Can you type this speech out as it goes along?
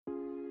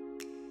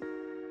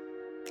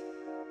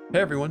Hey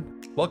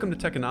everyone, welcome to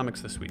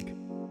Techonomics this week.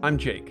 I'm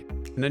Jake,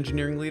 an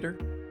engineering leader,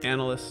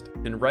 analyst,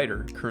 and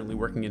writer currently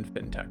working in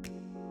fintech.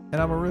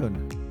 And I'm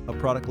Arun, a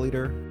product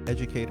leader,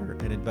 educator,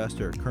 and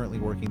investor currently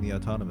working the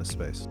autonomous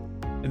space.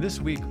 And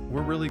this week,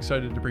 we're really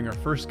excited to bring our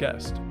first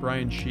guest,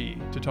 Brian Shih,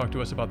 to talk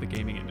to us about the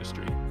gaming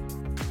industry.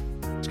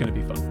 It's going to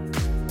be fun.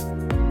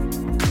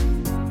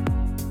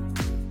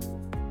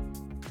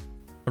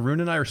 Arun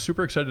and I are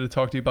super excited to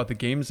talk to you about the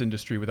games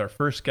industry with our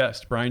first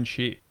guest, Brian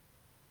Shih.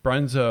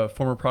 Brian's a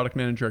former product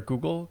manager at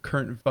Google,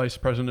 current vice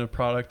president of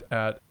product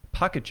at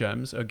Pocket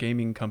Gems, a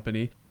gaming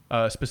company,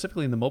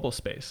 specifically in the mobile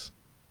space.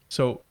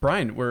 So,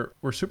 Brian, we're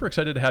super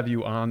excited to have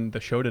you on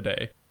the show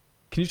today.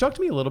 Can you talk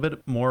to me a little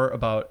bit more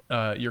about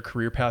your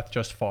career path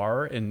just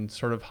far and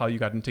sort of how you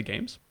got into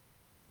games?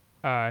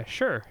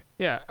 Sure.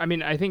 Yeah. I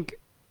mean, I think I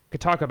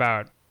could talk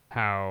about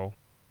how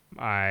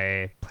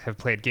I have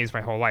played games my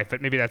whole life, but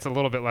maybe that's a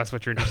little bit less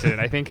what you're interested in.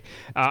 I think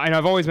I know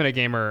I've always been a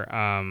gamer,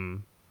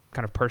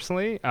 kind of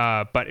personally,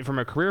 but from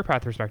a career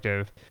path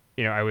perspective,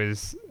 you know, I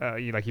was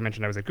like you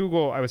mentioned, I was at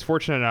Google. I was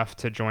fortunate enough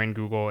to join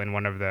Google in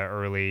one of the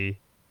early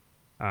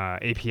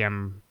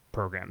APM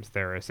programs,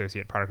 their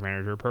associate product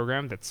manager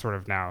program that sort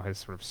of now has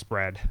sort of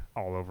spread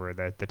all over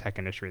the tech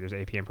industry. There's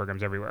APM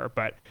programs everywhere,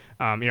 but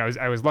you know,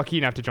 I was lucky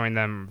enough to join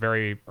them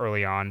very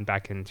early on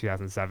back in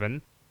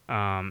 2007.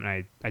 And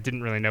I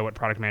didn't really know what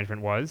product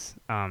management was,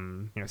 you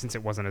know, since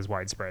it wasn't as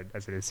widespread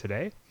as it is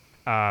today.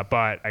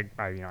 But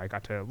I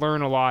got to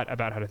learn a lot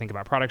about how to think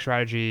about product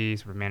strategy,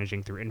 sort of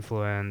managing through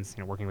influence,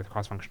 you know, working with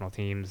cross-functional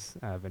teams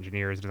of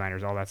engineers,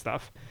 designers, all that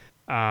stuff.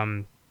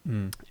 And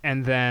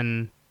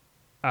then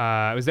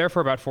I was there for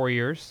about 4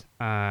 years.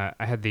 I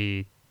had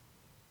the,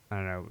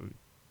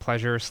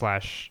 pleasure /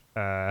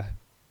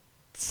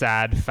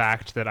 sad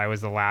fact that I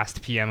was the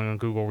last PM on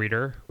Google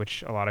Reader,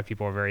 which a lot of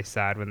people are very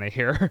sad when they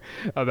hear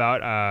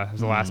about. I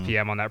was the last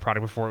PM on that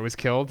product before it was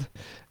killed.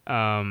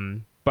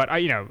 But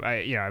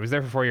I was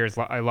there for 4 years.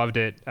 I loved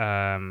it.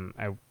 I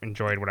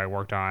enjoyed what I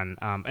worked on.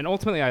 And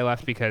ultimately I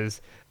left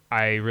because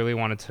I really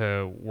wanted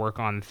to work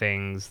on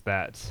things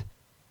that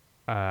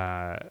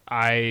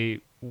I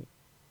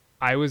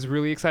was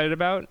really excited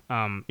about.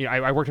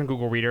 I worked on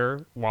Google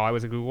Reader while I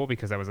was at Google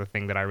because that was a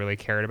thing that I really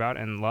cared about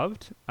and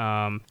loved.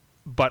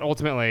 But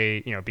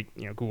ultimately,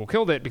 Google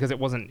killed it because it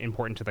wasn't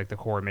important to like the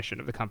core mission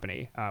of the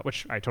company,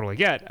 which I totally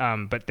get.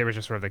 But there was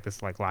just sort of like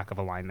this like lack of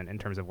alignment in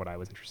terms of what I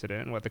was interested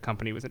in and what the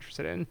company was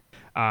interested in.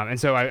 And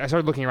so I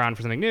started looking around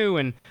for something new.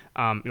 And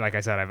like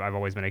I said, I've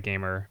always been a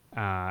gamer.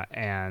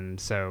 And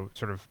so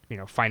sort of,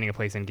 finding a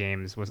place in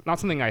games was not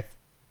something I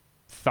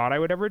thought I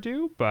would ever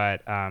do,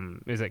 but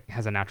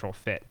has a natural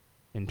fit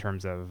in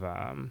terms of,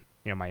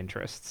 my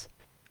interests.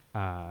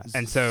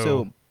 And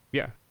so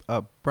yeah.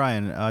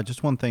 Brian,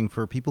 just one thing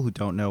for people who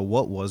don't know,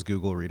 what was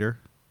Google Reader?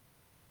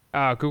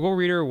 Google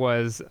Reader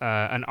was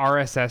an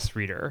RSS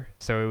reader.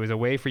 So it was a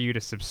way for you to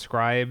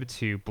subscribe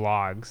to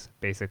blogs,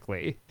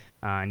 basically.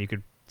 And you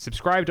could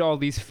subscribe to all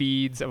these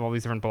feeds of all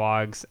these different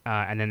blogs,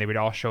 and then they would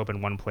all show up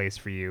in one place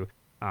for you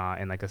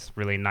in like a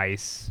really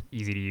nice,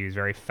 easy to use,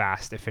 very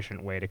fast,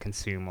 efficient way to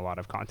consume a lot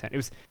of content. It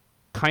was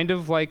kind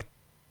of like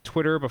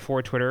Twitter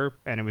before Twitter,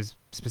 and it was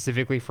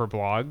specifically for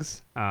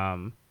blogs.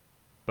 I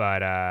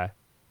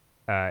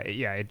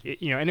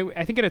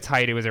think at its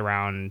height it was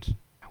around,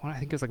 I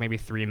think it was like maybe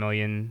 3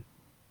 million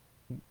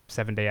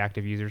 7-day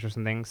active users or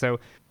something. So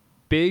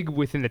big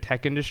within the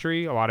tech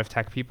industry. A lot of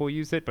tech people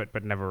use it,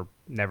 but never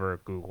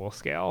Google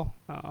scale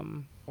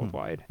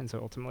worldwide. And so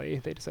ultimately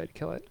they decided to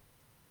kill it.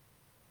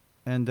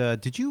 And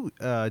did you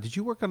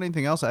work on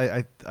anything else?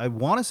 I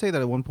want to say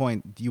that at one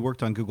point you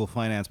worked on Google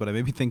Finance, but I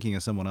may be thinking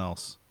of someone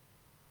else.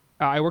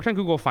 I worked on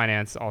Google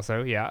Finance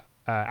also, yeah,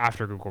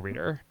 after Google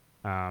Reader.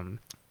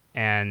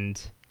 And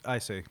I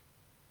see.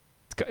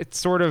 It's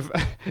sort of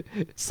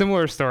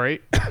similar story.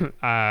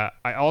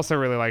 I also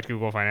really liked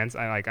Google Finance.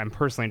 I'm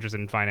personally interested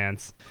in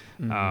finance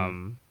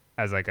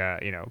as like a,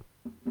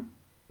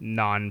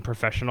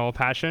 non-professional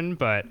passion,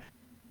 but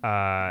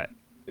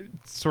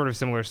sort of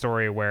similar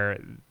story where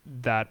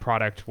that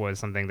product was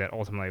something that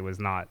ultimately was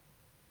not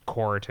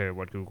core to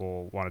what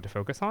Google wanted to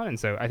focus on. And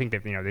so I think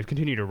they've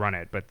continued to run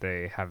it, but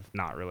they have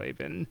not really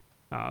been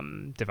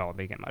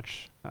developing it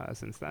much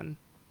since then.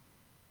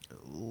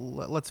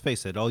 Let's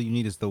face it, all you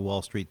need is the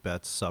Wall Street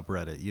Bets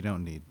subreddit. You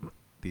don't need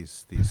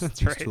these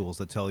right. tools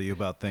that tell you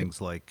about things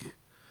like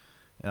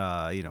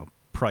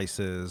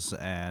prices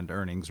and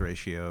earnings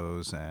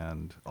ratios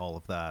and all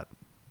of that.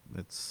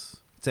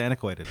 It's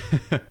antiquated.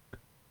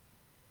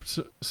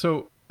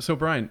 So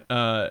Brian,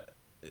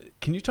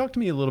 can you talk to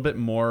me a little bit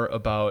more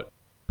about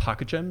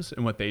Pocket Gems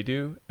and what they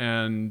do,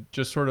 and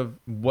just sort of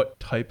what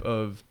type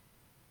of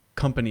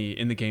company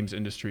in the games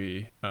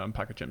industry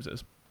Pocket Gems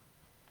is?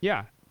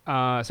 Yeah.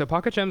 So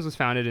Pocket Gems was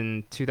founded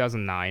in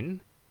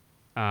 2009,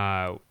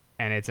 and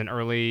it was an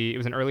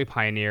early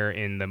pioneer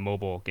in the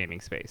mobile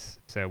gaming space.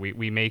 So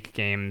we make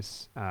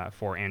games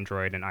for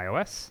Android and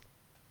iOS.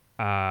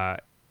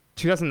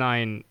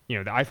 2009,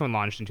 the iPhone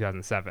launched in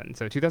 2007.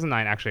 So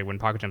 2009, actually, when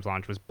Pocket Gems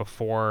launched, was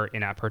before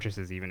in-app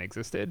purchases even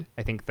existed.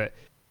 I think that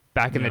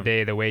back in the Yeah.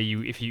 day, the way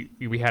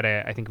we had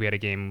I think we had a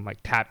game like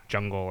Tap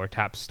Jungle or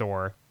Tap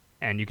Store,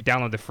 and you could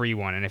download the free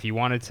one. And if you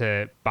wanted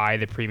to buy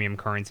the premium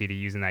currency to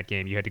use in that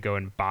game, you had to go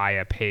and buy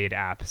a paid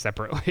app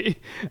separately,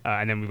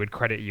 and then we would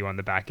credit you on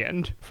the back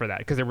end for that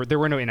because there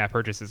were no in-app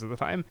purchases at the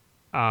time.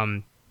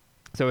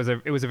 So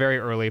it was a very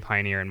early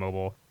pioneer in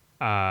mobile.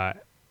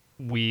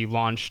 We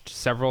launched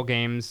several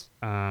games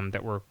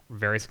that were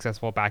very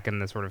successful back in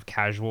the sort of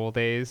casual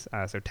days.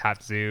 So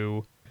Tap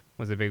Zoo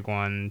was a big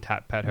one.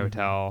 Tap Pet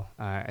Hotel.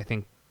 I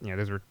think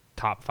those were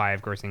top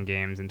 5 grossing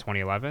games in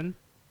 2011.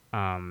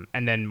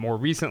 And then more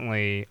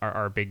recently,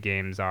 our big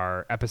games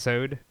are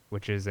Episode,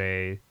 which is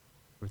it's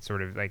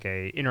sort of like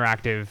a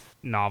interactive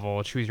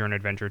novel, choose your own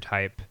adventure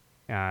type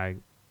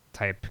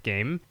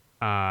game.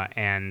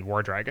 And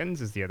War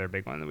Dragons is the other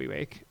big one that we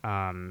make.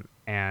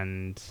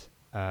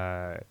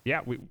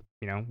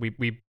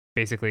 We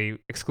basically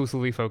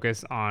exclusively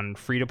focus on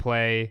free to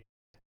play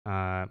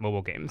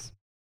mobile games.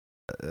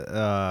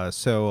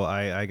 So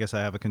I guess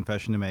I have a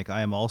confession to make.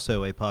 I am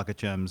also a Pocket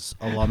Gems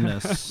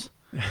alumnus.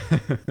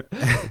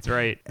 That's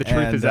right. The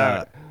truth is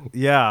out.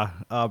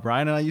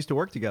 Brian and I used to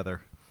work together,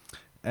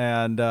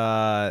 and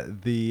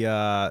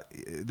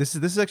this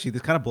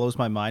kind of blows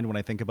my mind when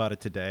I think about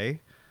it today.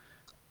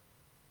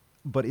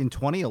 But in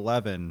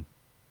 2011,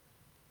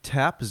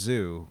 Tap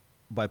Zoo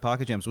by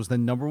Pocket Gems was the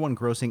 #1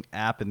 grossing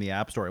app in the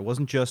App Store. It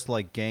wasn't just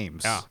like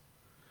games. Yeah,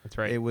 that's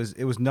right. It was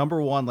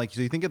 #1. Like,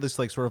 so you think of this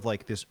like sort of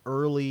like this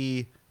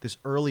early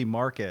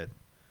market,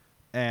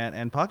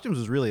 and Pocket Gems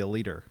was really a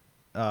leader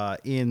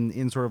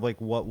in sort of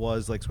like what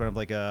was like sort of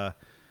like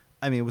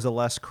it was a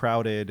less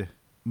crowded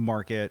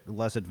market,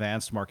 less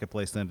advanced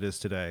marketplace than it is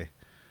today.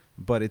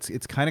 But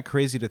it's kind of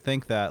crazy to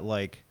think that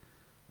like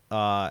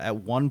at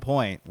one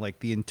point, like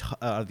the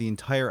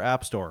entire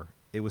App Store,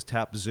 it was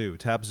Tap Zoo.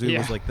 Tap Zoo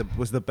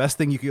was the best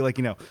thing you could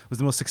was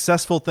the most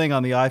successful thing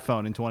on the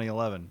iPhone in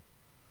 2011.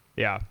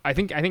 Yeah, I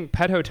think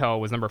Pet Hotel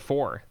was number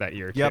 4 that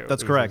year too. Yep,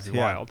 that's correct. It was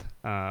wild.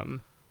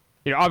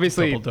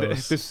 Obviously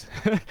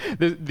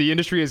the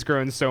industry has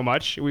grown so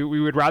much. We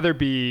would rather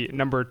be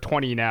number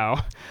 20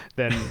 now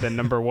than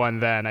 #1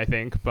 then, I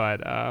think. But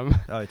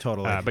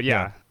totally. But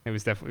yeah, it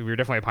was we were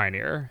definitely a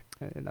pioneer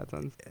in that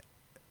sense.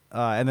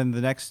 And then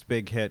the next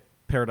big hit,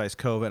 Paradise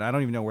Cove, and I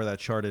don't even know where that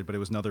charted, but it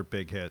was another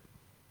big hit.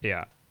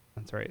 Yeah,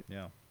 that's right.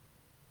 Yeah.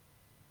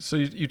 So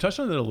you touched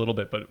on it a little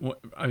bit, but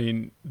I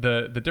mean,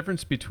 the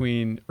difference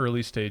between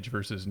early stage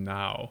versus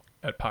now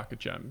at Pocket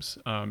Gems,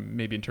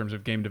 maybe in terms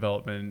of game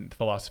development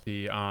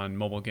philosophy on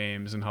mobile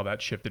games and how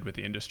that shifted with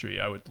the industry,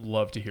 I would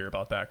love to hear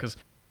about that. Because,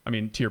 I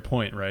mean, to your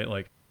point, right,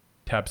 like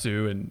Tap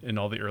Zoo and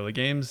all the early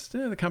games,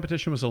 the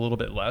competition was a little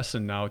bit less,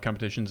 and now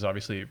competition is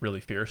obviously really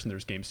fierce, and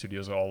there's game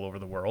studios all over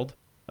the world.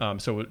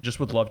 So just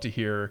would love to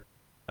hear,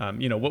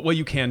 what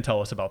you can tell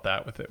us about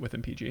that with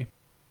MPG.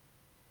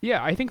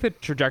 Yeah, I think the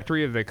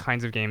trajectory of the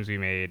kinds of games we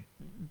made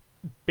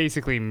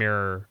basically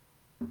mirror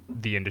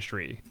the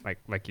industry,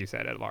 like you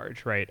said, at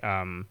large, right?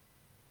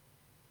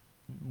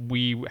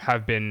 We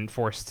have been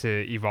forced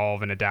to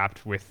evolve and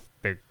adapt with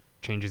the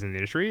changes in the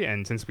industry,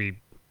 and since we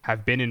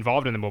have been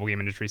involved in the mobile game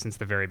industry since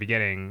the very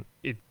beginning,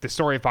 the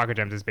story of Pocket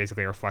Gems is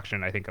basically a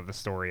reflection, I think, of the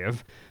story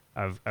of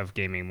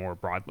gaming more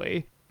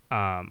broadly,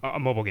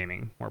 mobile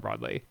gaming more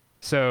broadly.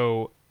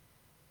 So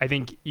I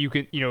think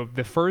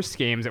the first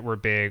games that were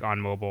big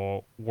on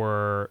mobile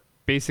were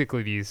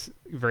basically these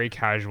very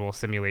casual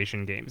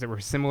simulation games that were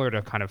similar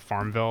to kind of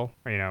Farmville,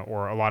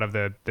 or a lot of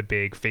the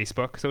big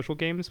Facebook social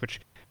games, which,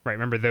 right,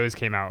 remember those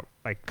came out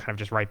like kind of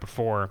just right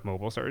before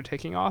mobile started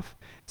taking off.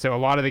 So a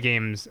lot of the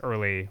games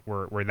early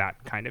were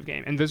that kind of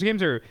game. And those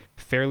games are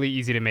fairly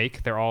easy to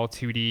make. They're all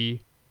 2D.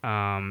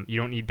 You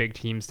don't need big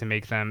teams to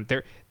make them.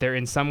 They're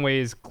in some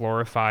ways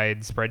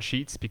glorified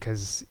spreadsheets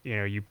because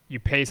you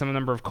pay some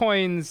number of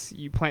coins,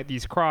 you plant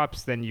these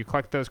crops, then you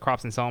collect those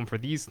crops and sell them for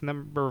these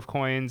number of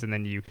coins, and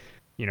then you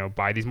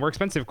buy these more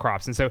expensive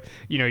crops. And so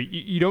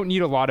you don't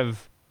need a lot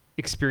of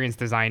experience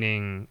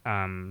designing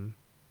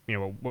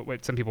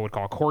what some people would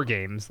call core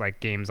games,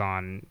 like games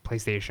on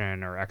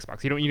PlayStation or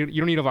Xbox. You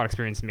don't need a lot of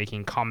experience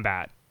making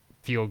combat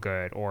feel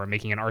good or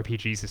making an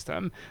RPG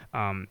system.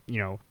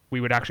 We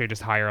would actually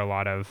just hire a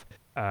lot of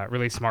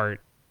really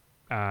smart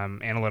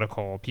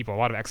analytical people, a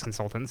lot of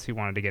ex-consultants who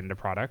wanted to get into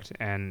product,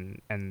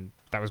 and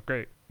that was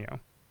great,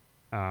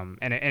 and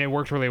it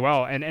worked really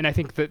well. And I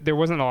think that there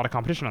wasn't a lot of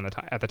competition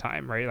at the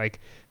time, right? Like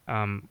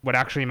what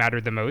actually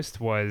mattered the most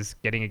was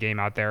getting a game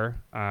out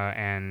there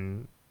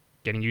and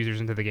getting users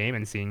into the game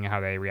and seeing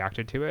how they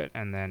reacted to it,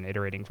 and then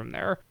iterating from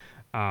there.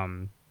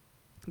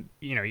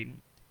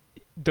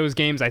 Those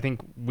games, I think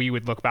we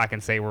would look back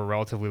and say were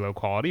relatively low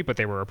quality, but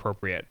they were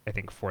appropriate, I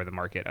think, for the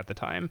market at the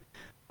time.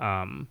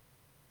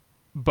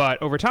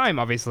 But over time,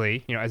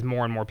 obviously, as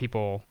more and more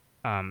people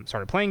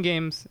started playing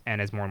games,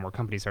 and as more and more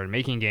companies started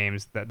making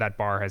games, that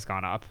bar has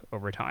gone up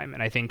over time.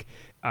 And I think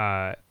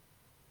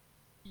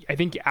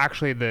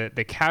actually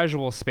the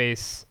casual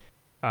space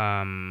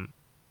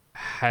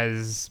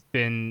has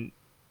been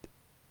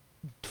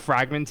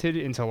fragmented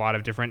into a lot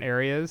of different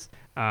areas.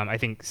 I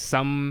think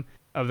some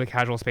of the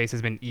casual space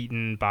has been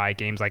eaten by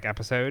games like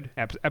Episode.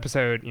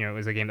 Episode,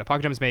 is a game that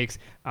Pocket Gems makes.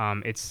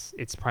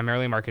 It's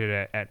primarily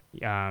marketed at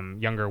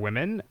younger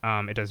women.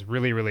 It does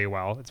really, really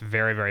well. It's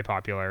very, very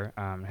popular.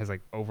 It has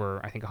like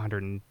over, I think,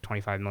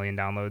 125 million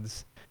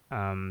downloads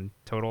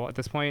total at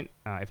this point,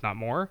 if not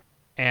more.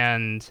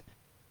 And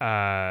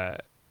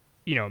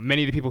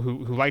many of the people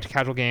who liked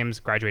casual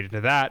games graduated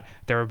to that.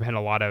 There have been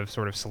a lot of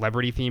sort of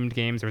celebrity themed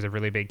games. There was a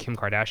really big Kim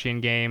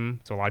Kardashian game.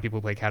 So a lot of people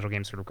who play casual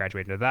games sort of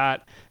graduated to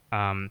that.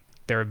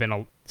 There have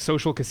been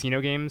social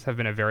casino games have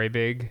been a very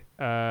big,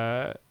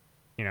 like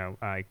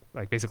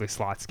basically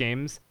slots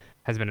games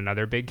has been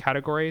another big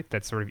category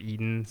that's sort of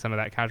eaten some of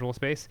that casual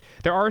space.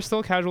 There are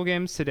still casual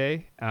games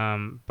today,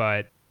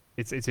 but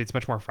it's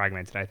much more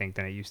fragmented, I think,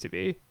 than it used to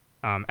be.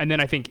 And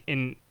then I think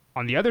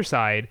on the other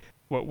side,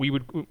 what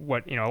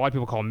a lot of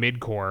people call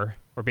mid-core,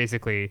 or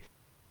basically,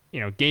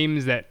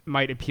 games that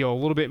might appeal a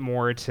little bit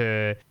more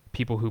to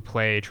people who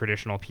play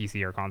traditional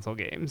PC or console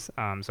games.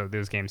 So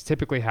those games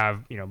typically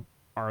have,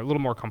 are a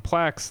little more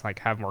complex, like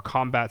have more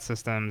combat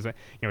systems,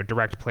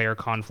 direct player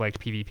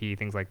conflict, PvP,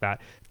 things like that.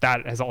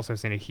 That has also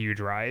seen a huge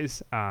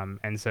rise.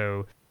 And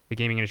so the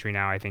gaming industry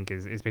now, I think,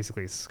 is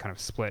basically kind of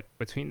split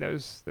between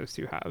those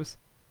two halves.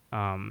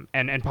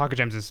 And Pocket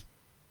Gems is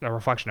a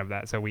reflection of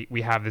that. So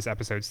we have this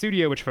Episode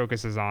studio which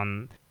focuses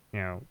on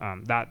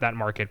that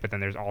market, but then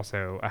there's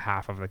also a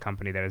half of the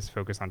company that is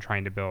focused on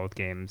trying to build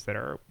games that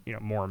are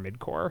more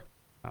mid-core.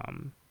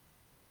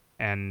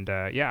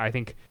 I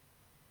think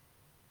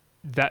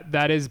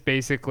that is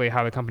basically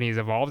how the company has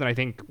evolved. And I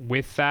think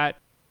with that,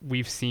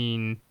 we've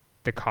seen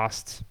the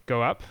costs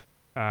go up,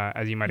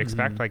 as you might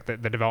expect. Like the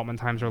development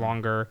times are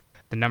longer.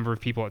 The number of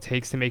people it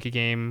takes to make a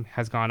game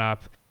has gone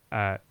up.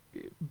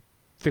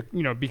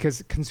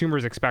 Because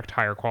consumers expect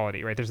higher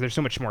quality, right? There's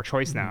so much more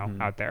choice now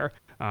out there.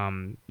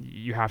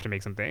 You have to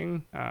make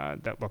something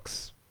that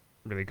looks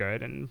really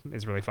good and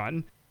is really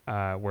fun.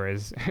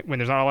 Whereas when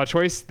there's not a lot of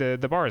choice, the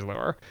bar is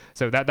lower.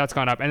 So that's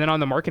gone up. And then on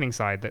the marketing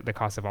side, the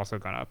costs have also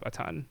gone up a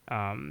ton.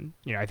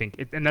 I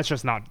think, and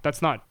that's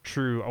not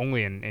true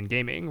only in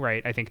gaming,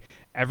 right? I think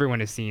everyone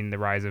has seen the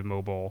rise of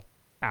mobile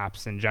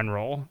apps in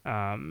general.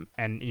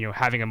 And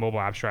having a mobile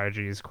app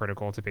strategy is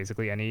critical to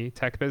basically any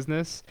tech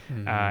business.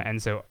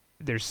 And so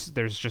there's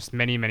just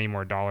many, many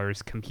more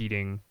dollars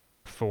competing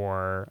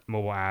for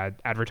mobile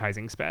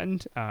advertising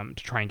spend to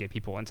try and get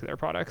people into their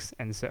products.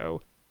 And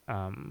so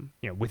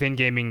within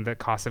gaming, the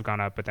costs have gone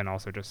up, but then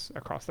also just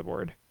across the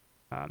board.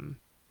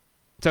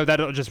 So that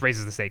just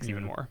raises the stakes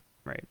even more,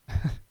 right?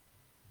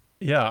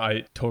 Yeah,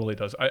 I totally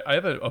does. I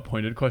have a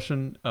pointed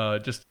question.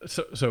 Just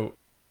so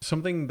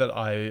something that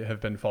I have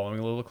been following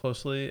a little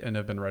closely and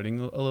have been writing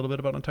a little bit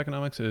about on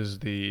Techonomics is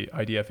the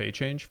IDFA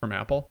change from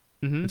Apple.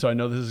 And so I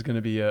know this is going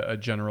to be a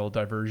general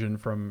diversion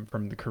from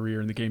the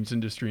career in the games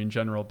industry in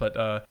general, but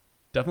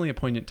definitely a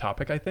poignant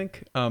topic, I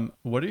think.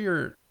 What are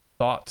your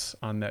thoughts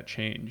on that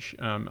change?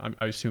 I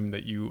assume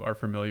that you are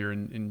familiar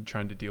in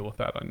trying to deal with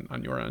that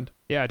on your end.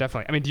 Yeah,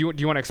 definitely. I mean, do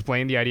you want to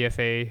explain the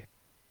IDFA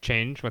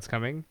change? What's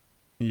coming?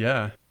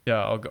 Yeah,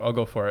 I'll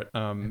go for it.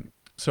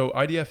 So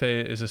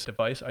IDFA is this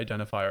device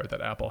identifier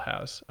that Apple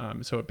has.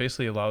 So it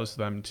basically allows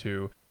them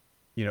to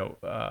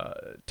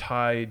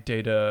tie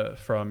data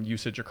from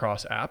usage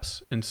across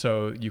apps. And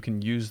so you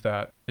can use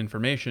that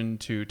information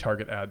to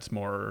target ads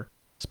more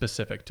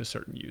specific to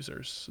certain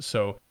users.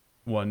 So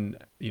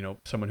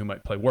someone who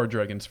might play War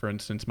Dragons, for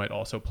instance, might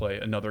also play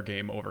another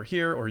game over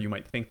here, or you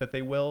might think that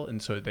they will.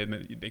 And so they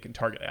can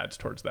target ads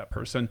towards that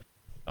person,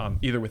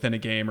 either within a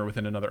game or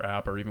within another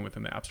app or even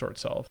within the App Store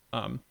itself.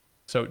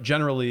 So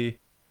generally,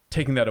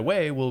 taking that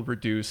away will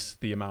reduce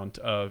the amount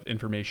of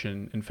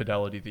information and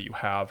fidelity that you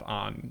have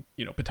on,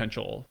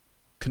 potential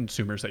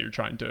consumers that you're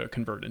trying to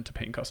convert into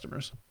paying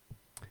customers.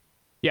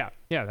 Yeah,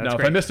 that's now,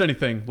 great. If I missed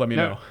anything, let me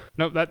know.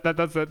 No,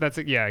 that's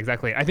yeah,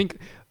 exactly. I think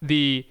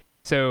the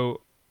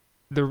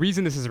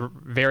reason this is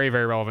very,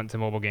 very relevant to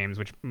mobile games,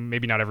 which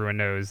maybe not everyone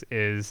knows,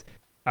 is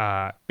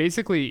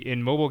basically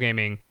in mobile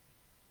gaming,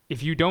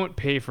 if you don't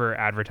pay for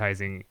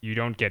advertising, you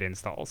don't get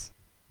installs.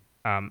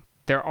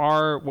 There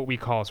are what we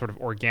call sort of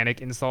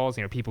organic installs,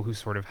 people who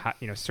sort of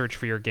search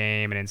for your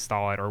game and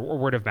install it, or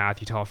word of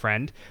mouth, you tell a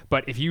friend.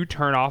 But if you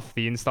turn off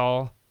the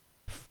install,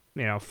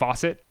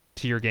 faucet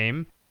to your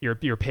game,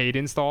 your paid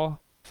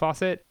install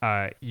faucet,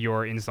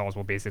 your installs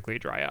will basically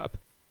dry up.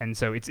 And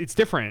so it's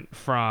different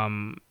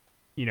from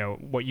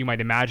what you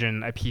might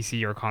imagine a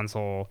PC or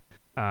console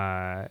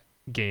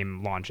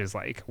game launch is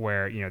like,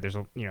 where there's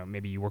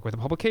maybe you work with a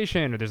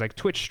publication, or there's like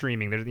Twitch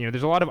streaming.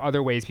 There's a lot of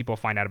other ways people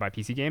find out about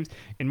PC games.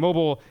 In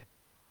mobile,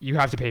 you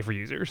have to pay for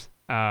users.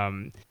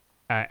 And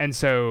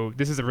so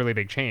this is a really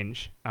big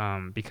change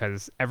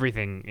because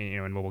everything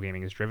in mobile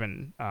gaming is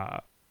driven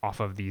off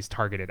of these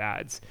targeted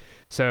ads.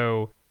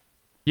 So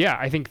yeah,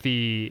 I think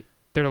there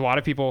are a lot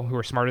of people who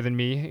are smarter than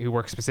me who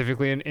work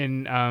specifically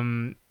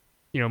in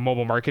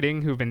mobile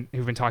marketing who've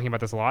been talking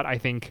about this a lot. I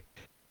think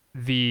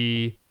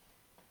the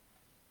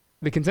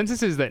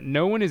consensus is that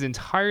no one is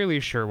entirely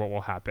sure what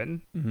will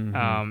happen.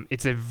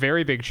 It's a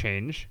very big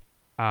change.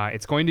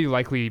 It's going to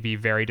likely be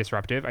very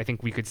disruptive. I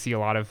think we could see a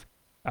lot of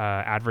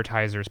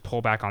advertisers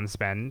pull back on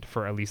spend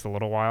for at least a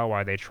little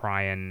while they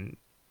try and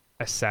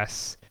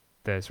assess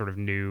the sort of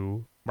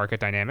new market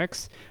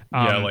dynamics.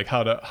 Yeah, like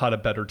how to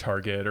better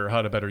target or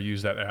how to better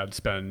use that ad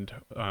spend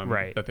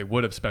Right. that they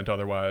would have spent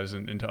otherwise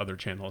into other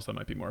channels that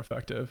might be more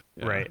effective.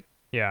 Yeah. Right.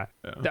 Yeah.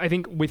 Yeah. I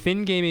think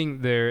within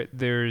gaming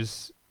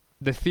there's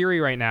the theory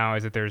right now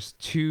is that there's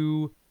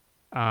two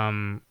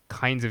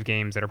kinds of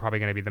games that are probably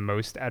going to be the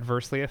most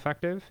adversely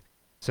effective.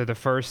 So the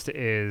first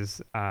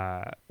is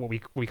what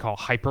we call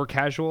hyper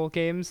casual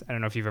games. I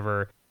don't know if you've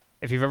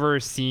ever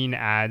seen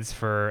ads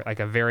for like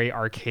a very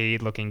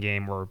arcade looking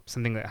game or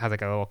something that has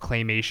like a little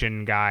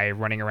claymation guy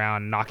running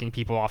around knocking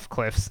people off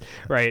cliffs,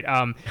 right?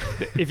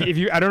 If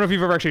you I don't know if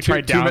you've ever actually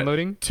tried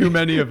downloading. Too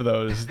many of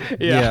those.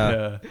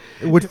 Yeah.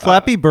 Would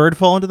Flappy Bird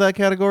fall into that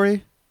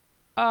category?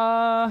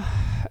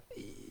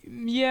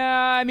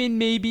 Yeah, I mean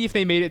maybe if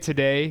they made it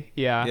today,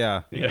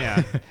 yeah.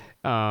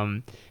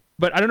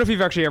 But I don't know if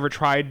you've actually ever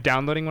tried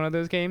downloading one of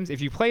those games. If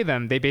you play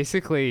them, they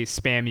basically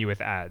spam you with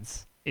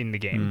ads in the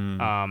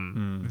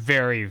game,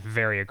 very,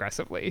 very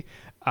aggressively.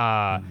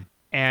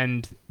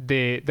 And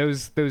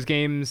those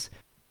games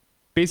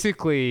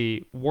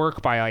basically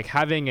work by like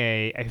having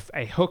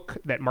a hook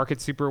that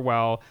markets super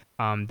well,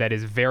 that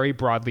is very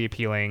broadly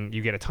appealing.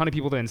 You get a ton of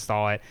people to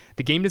install it.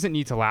 The game doesn't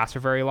need to last for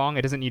very long.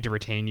 It doesn't need to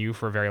retain you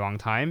for a very long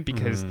time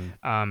because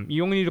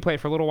you only need to play it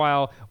for a little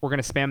while. We're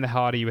going to spam the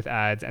hell out of you with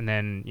ads, and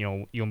then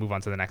you'll move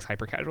on to the next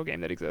hyper casual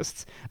game that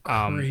exists.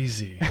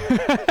 Crazy.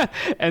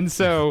 And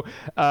so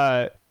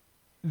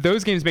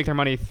those games make their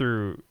money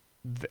through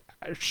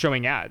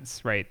showing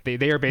ads, right?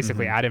 They are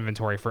basically ad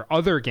inventory for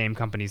other game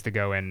companies to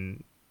go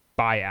and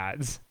buy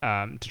ads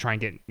to try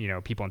and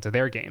get people into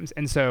their games.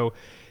 And so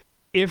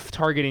if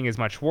targeting is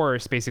much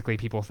worse, basically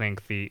people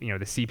think the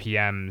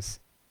CPMs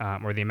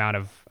or the amount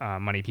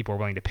of money people are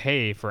willing to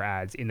pay for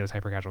ads in those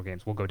hyper casual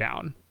games will go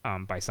down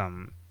by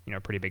some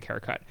pretty big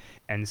haircut.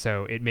 And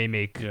so it may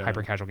make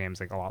hyper casual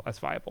games like a lot less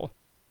viable.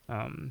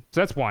 So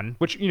that's one,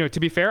 which to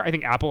be fair, I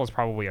think Apple is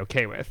probably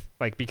okay with,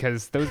 like,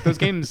 because those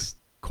games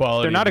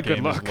quality they're not a of the good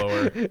game look. is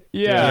lower.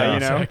 Yeah,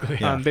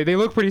 exactly. They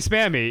look pretty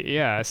spammy.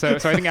 Yeah, so I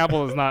think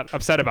Apple is not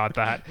upset about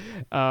that.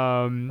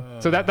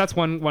 So that's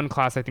one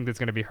class I think that's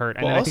going to be hurt.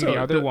 And Well, then I think also,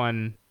 the other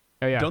one.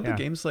 Oh yeah. Don't the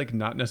games like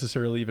not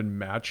necessarily even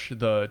match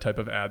the type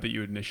of ad that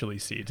you initially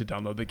see to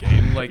download the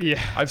game? Like,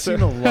 I've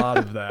seen a lot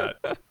of that.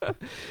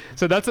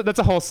 So that's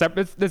a whole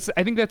separate.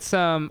 I think that's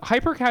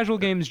hyper casual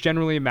games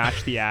generally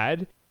match the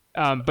ad.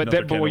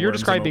 But what you're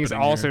describing is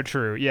also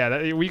true.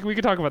 Yeah, we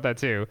could talk about that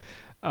too.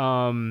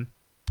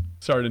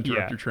 Sorry to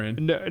interrupt your train.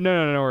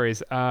 No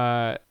worries.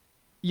 I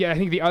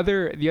think the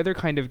other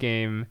kind of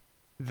game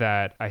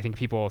that I think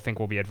people think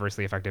will be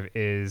adversely effective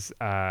is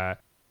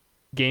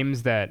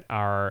games that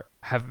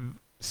have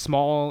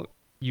small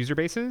user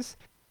bases,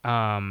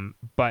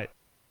 but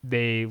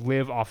they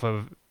live off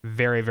of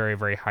very, very,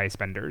 very high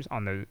spenders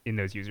in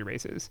those user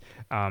bases.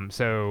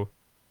 So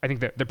I think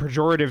that the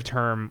pejorative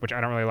term, which I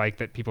don't really like,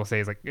 that people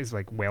say is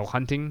like whale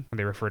hunting, when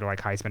they refer to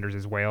like high spenders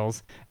as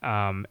whales.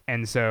 And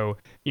so,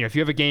 if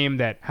you have a game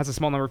that has a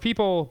small number of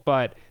people,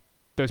 but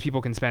those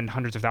people can spend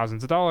hundreds of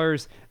thousands of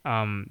dollars,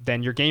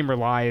 then your game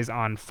relies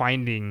on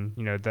finding,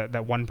 that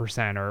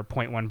 1% or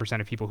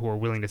 0.1% of people who are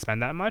willing to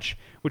spend that much,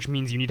 which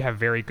means you need to have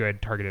very good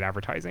targeted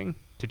advertising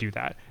to do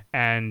that.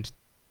 And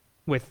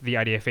with the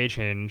IDFA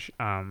change,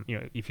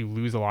 if you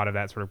lose a lot of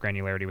that sort of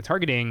granularity with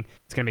targeting,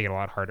 it's going to make it a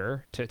lot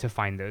harder to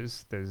find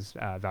those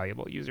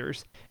valuable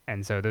users.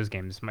 And so those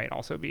games might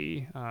also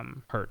be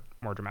hurt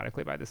more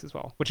dramatically by this as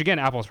well, which again,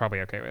 Apple's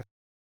probably okay with.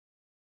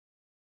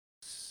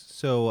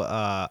 So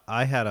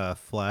I had a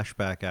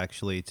flashback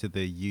actually to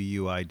the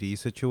UUID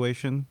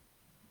situation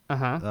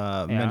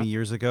many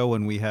years ago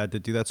when we had to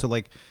do that.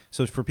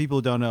 So for people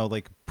who don't know,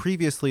 like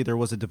previously there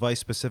was a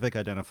device-specific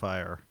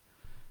identifier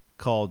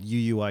called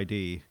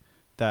UUID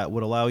that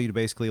would allow you to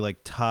basically like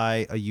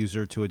tie a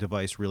user to a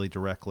device really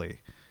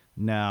directly.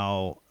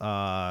 Now,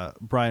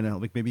 Brian,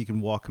 like maybe you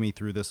can walk me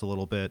through this a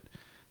little bit.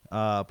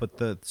 But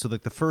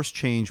the first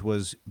change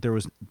was there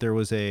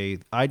was a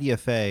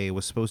IDFA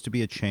was supposed to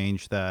be a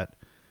change that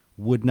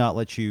would not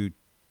let you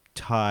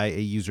tie a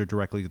user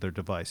directly to their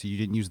device. So you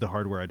didn't use the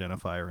hardware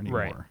identifier anymore.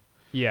 Right.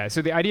 Yeah.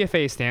 So the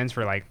IDFA stands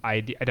for like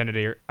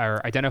identity or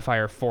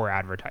identifier for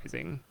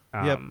advertising.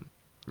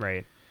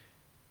 Right.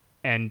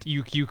 And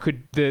you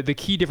could the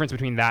key difference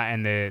between that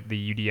and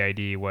the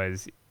UDID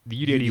was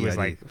the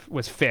UDID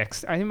was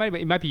fixed. I think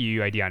it might be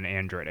UID on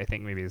Android. I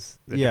think maybe is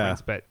the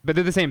difference, but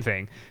they're the same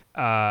thing.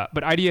 But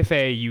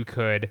IDFA you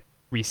could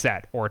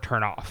reset or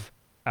turn off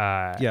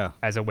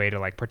as a way to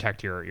like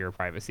protect your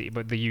privacy.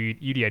 But the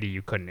UDID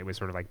you couldn't. It was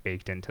sort of like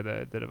baked into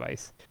the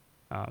device.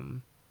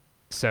 And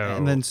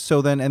then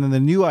the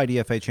new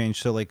IDFA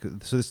changed. So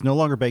it's no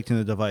longer baked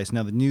into the device.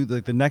 Now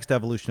the next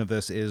evolution of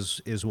this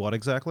is what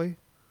exactly?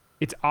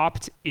 It's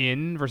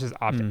opt-in versus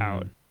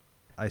opt-out.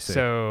 I see.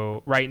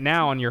 So right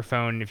now on your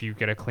phone, if you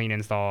get a clean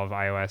install of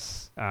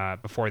iOS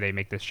before they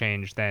make this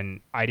change, then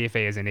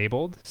IDFA is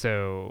enabled.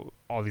 So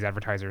all these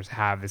advertisers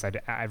have this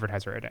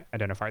advertiser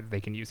identifier that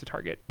they can use to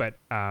target. But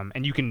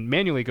and you can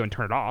manually go and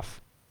turn it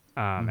off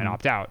and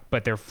opt out,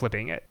 but they're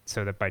flipping it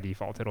so that by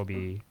default it'll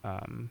be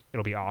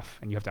off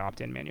and you have to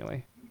opt in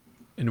manually.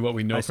 And what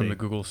we know I from see. the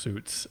Google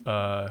suits,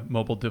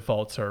 mobile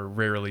defaults are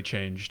rarely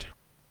changed.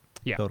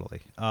 Yeah.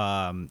 Totally.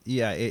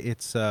 Yeah,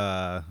 it's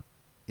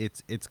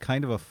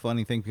kind of a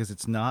funny thing because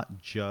it's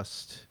not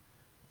just.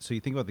 So you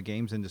think about the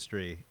games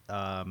industry,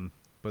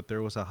 but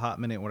there was a hot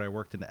minute when I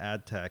worked in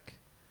ad tech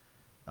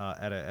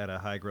at a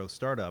high growth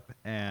startup,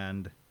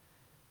 and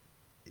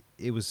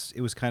it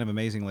was kind of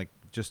amazing. Like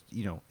just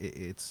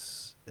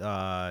it's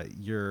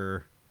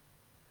you're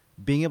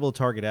being able to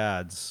target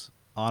ads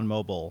on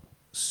mobile,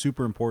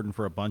 super important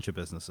for a bunch of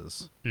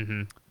businesses.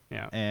 Mm-hmm.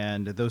 Yeah.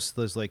 And those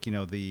like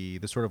the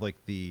sort of like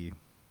the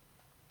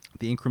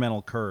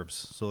incremental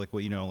curves. So like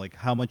what like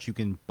how much you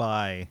can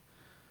buy,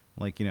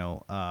 like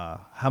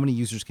how many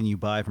users can you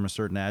buy from a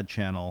certain ad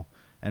channel,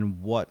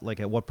 and what like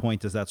at what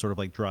point does that sort of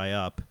like dry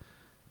up,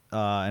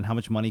 and how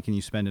much money can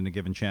you spend in a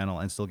given channel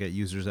and still get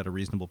users at a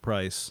reasonable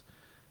price.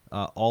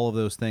 All of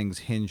those things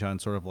hinge on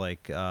sort of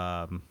like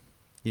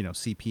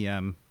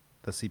CPM,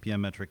 the CPM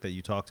metric that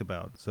you talked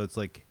about. So it's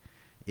like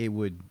it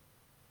would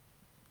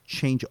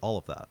change all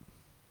of that.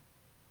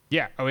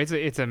 Yeah. Oh,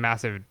 it's a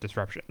massive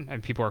disruption,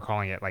 and people are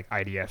calling it like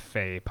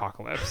IDFA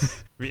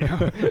apocalypse,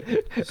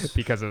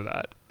 because of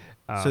that.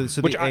 So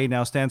the A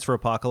now stands for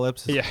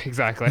apocalypse. Yeah,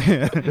 exactly.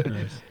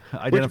 Nice.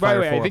 Identifier by the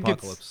way, I for think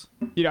apocalypse.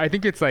 I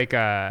think it's like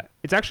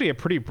it's actually a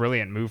pretty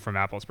brilliant move from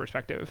Apple's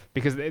perspective,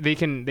 because they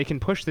can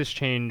push this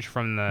change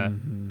from the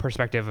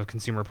perspective of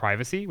consumer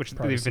privacy, which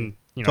they've been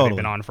they've Totally.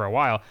 been on for a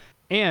while,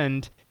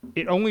 and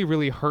it only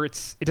really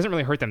hurts. It doesn't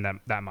really hurt them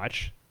that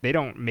much. They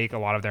don't make a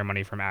lot of their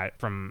money from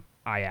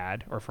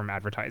iAd or from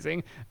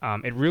advertising.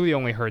 It really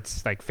only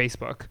hurts like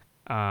Facebook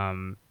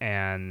and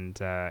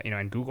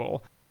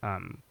Google,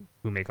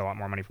 who make a lot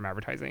more money from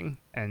advertising,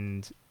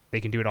 and they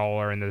can do it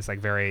all in this like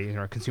very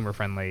consumer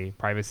friendly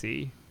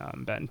privacy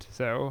bent.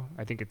 So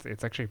I think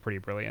it's actually pretty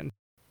brilliant.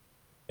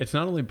 It's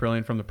not only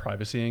brilliant from the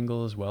privacy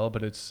angle as well,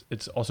 but it's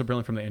also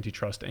brilliant from the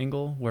antitrust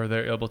angle, where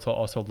they're able to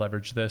also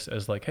leverage this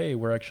as like, hey,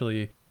 we're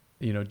actually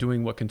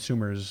doing what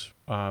consumers,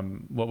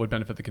 what would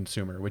benefit the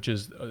consumer, which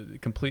is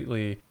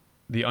completely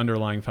the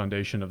underlying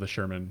foundation of the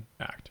Sherman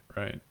Act,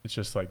 right? It's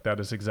just like that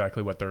is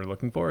exactly what they're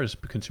looking for, is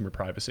consumer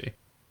privacy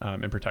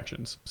and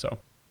protections. So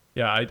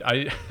yeah,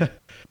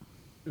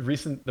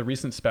 the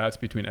recent spats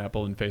between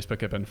Apple and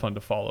Facebook have been fun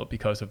to follow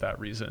because of that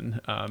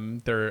reason.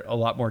 They're a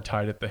lot more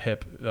tied at the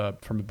hip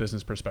from a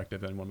business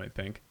perspective than one might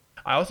think.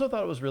 I also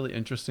thought it was really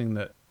interesting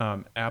that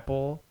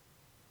Apple,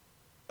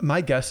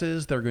 my guess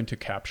is they're going to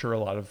capture a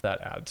lot of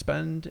that ad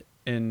spend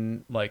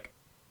in like,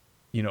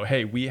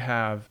 hey, we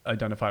have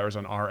identifiers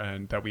on our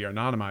end that we are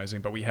anonymizing,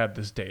 but we have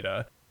this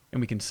data and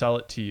we can sell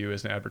it to you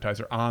as an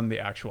advertiser on the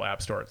actual app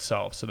store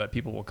itself, so that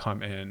people will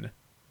come in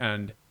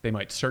and they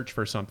might search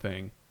for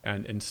something,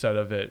 and instead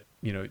of it,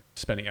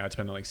 spending ad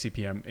spend on like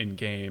CPM in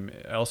game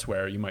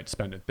elsewhere, you might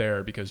spend it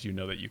there because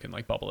that you can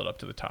like bubble it up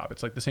to the top.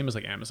 It's like the same as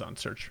like Amazon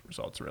search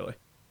results, really.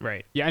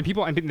 Right. Yeah, and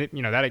people,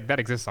 that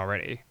exists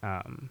already.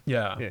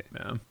 Yeah.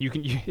 You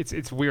can.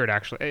 It's weird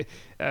actually.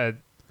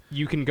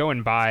 You can go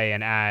and buy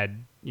an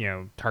ad,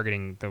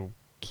 targeting the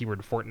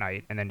keyword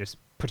Fortnite, and then just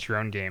put your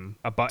own game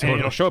above, and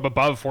it'll show up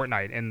above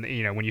Fortnite, and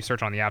when you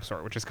search on the App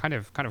Store, which is kind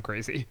of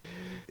crazy.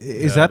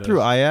 Is that through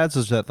iAds, or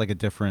is that like a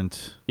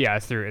different? Yeah,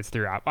 it's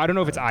through App. I don't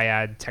know if it's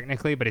iAd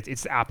technically, but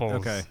it's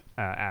Apple's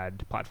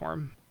ad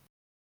platform.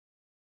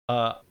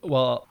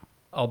 Well,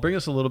 I'll bring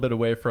us a little bit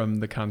away from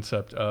the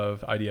concept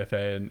of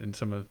IDFA and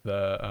some of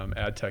the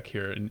ad tech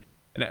here. And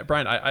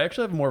Brian, I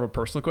actually have more of a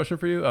personal question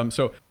for you.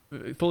 So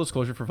full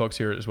disclosure for folks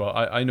here as well.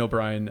 I know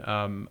Brian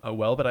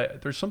well,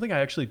 but there's something I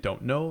actually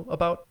don't know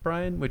about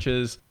Brian, which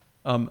is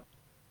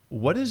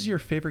what is your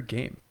favorite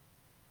game?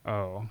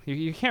 Oh,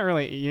 you can't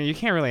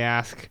really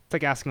ask. It's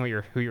like asking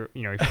who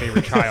your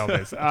favorite child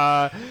is.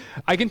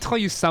 I can tell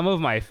you some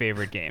of my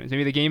favorite games.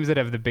 Maybe the games that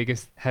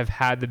have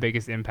had the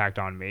biggest impact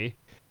on me.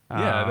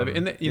 Yeah,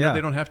 and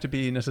they don't have to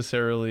be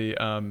necessarily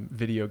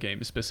video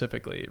games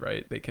specifically,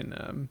 right? They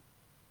can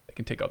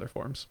take other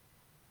forms.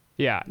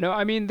 Yeah, no,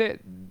 I mean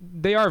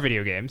they are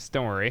video games.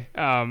 Don't worry.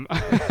 No,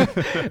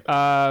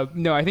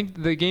 I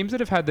think the games that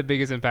have had the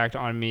biggest impact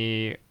on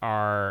me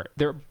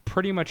they're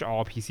pretty much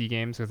all PC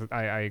games, because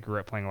I grew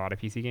up playing a lot of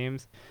PC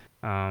games.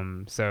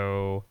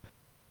 So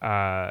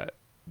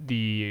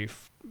the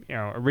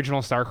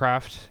original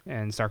StarCraft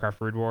and StarCraft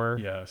Brood War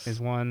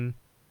is one.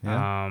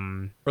 Yeah.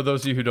 For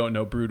those of you who don't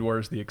know, Brood War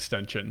is the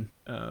extension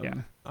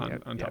on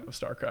top of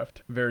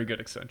StarCraft. Very good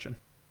extension.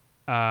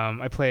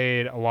 I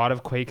played a lot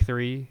of Quake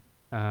 3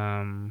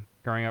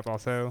 growing up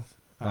also.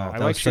 I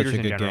like shooters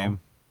in general. Game.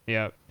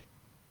 Yep.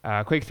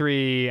 Quake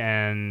 3,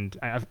 and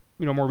I've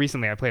more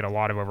recently I played a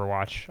lot of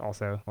Overwatch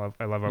also.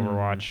 I love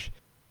Overwatch.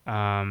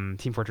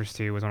 Team Fortress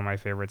 2 was one of my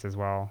favorites as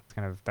well. It's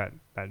kind of that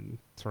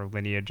sort of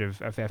lineage of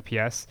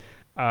FPS.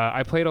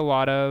 I played a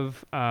lot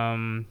of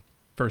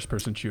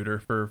first-person shooter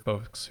for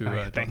folks who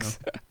thanks.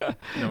 Don't know.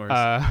 No worries.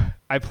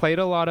 I played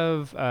a lot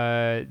of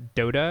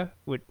Dota,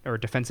 or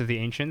Defense of the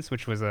Ancients,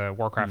 which was a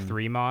Warcraft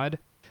 3 mod.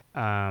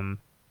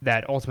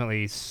 that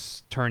ultimately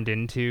turned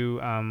into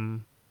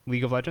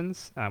League of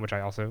Legends, which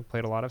I also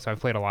played a lot of. So I've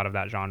played a lot of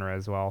that genre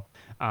as well.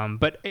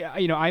 But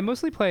I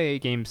mostly play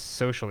games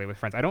socially with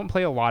friends. I don't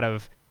play a lot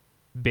of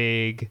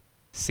big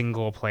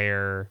single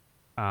player,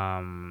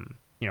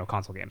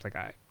 console games. Like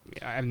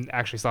I'm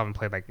actually still haven't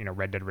played like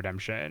Red Dead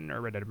Redemption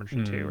or Red Dead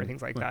Redemption 2 or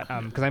things like that.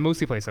 Because I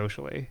mostly play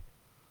socially.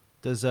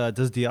 Does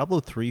Diablo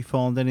 3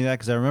 fall into any of that?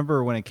 Because I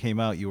remember when it came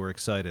out, you were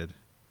excited.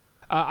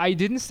 I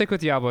didn't stick with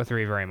Diablo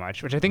 3 very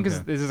much, which I think Okay.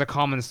 this is a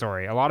common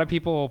story. A lot of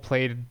people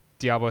played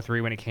Diablo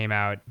 3 when it came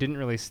out, didn't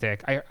really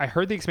stick. I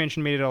heard the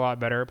expansion made it a lot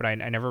better, but I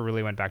never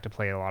really went back to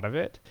play a lot of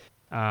it.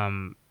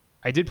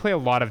 I did play a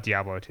lot of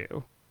Diablo 2. I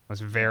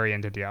was very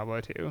into Diablo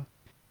 2.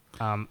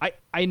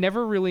 I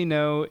never really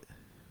know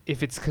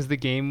if it's because the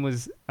game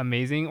was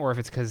amazing or if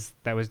it's because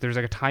there's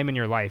like a time in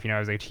your life. I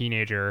was a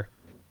teenager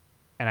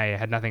and I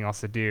had nothing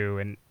else to do,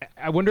 and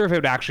I wonder if it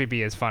would actually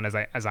be as fun as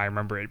I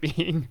remember it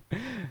being.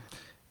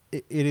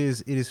 It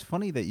is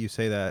funny that you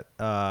say that,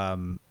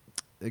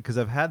 because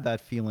I've had that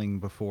feeling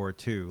before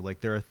too. Like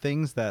there are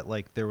things that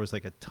like there was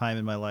like a time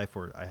in my life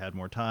where I had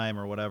more time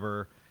or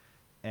whatever,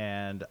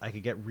 and I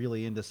could get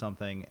really into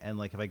something, and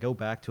like if I go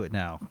back to it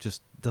now,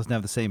 just doesn't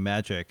have the same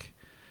magic.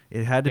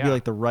 It had to be Yeah.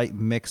 like the right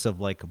mix of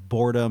like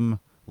boredom,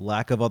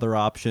 lack of other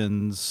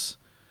options,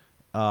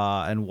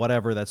 and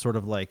whatever that sort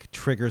of like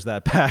triggers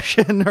that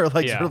passion or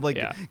like sort Yeah, of like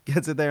yeah.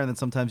 gets it there, and then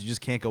sometimes you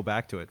just can't go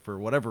back to it for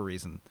whatever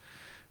reason.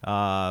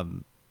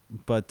 Um,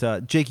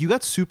 but Jake, you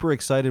got super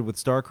excited with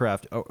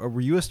StarCraft.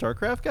 Were you a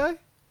StarCraft guy?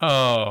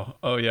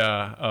 Oh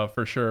yeah,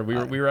 for sure. We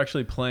were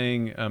actually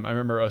playing. I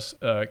remember us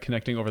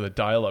connecting over the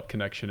dial-up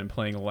connection and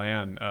playing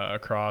LAN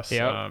across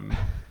Yep.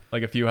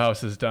 like a few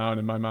houses down,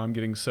 and my mom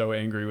getting so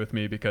angry with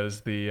me because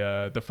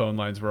the phone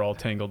lines were all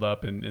tangled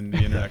up in the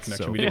internet That's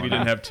connection. so We didn't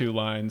funny. have two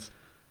lines.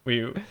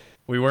 We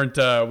we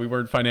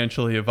weren't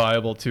financially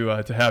viable to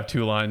have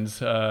two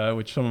lines,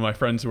 which some of my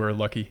friends were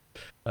lucky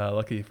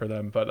for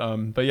them.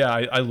 But yeah,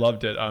 I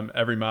loved it.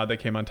 Every mod that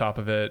came on top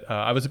of it.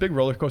 I was a big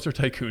Roller Coaster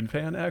Tycoon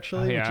fan Oh,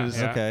 actually, which yeah, is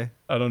yeah. Okay.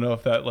 I don't know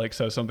if that like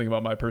says something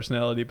about my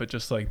personality, but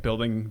just like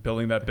building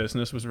that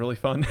business was really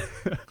fun.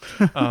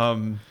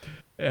 um,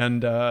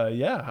 and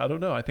yeah, I don't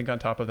know. I think on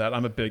top of that,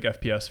 I'm a big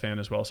FPS fan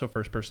as well, so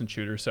first person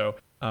shooter. So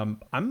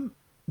I'm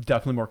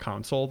definitely more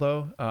console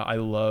though. I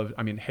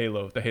mean,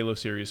 Halo. The Halo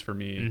series for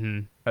me Mm-hmm.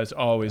 has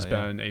always Oh,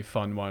 yeah. been a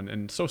fun one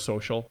and so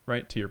social,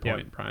 right? To your Yep.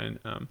 point, Brian.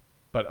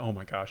 But oh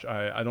my gosh,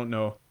 I don't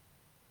know.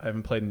 I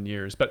haven't played in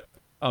years. But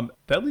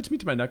that leads me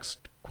to my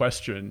next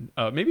question,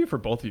 maybe for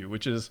both of you,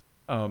 which is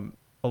a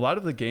lot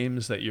of the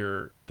games that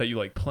you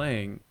like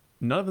playing,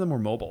 none of them were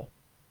mobile.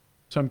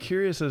 So I'm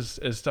curious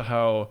as to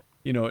how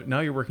now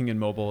you're working in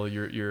mobile.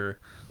 You're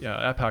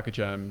yeah, at Pocket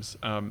Gems.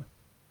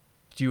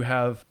 Do you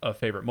have a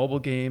favorite mobile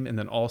game? And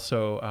then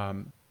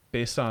also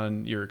based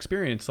on your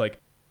experience, like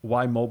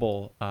why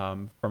mobile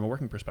from a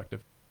working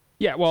perspective?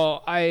 Yeah,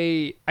 well,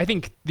 I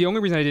think the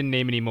only reason I didn't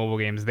name any mobile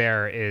games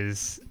there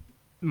is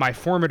my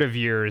formative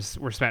years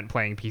were spent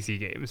playing PC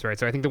games, right?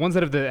 So I think the ones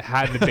that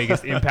had the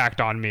biggest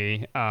impact on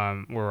me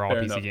were all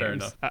Fair PC enough. Fair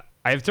games. enough.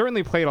 I've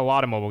certainly played a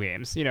lot of mobile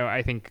games.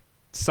 I think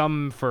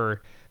some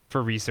for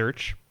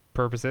research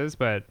purposes,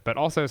 but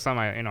also some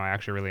I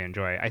actually really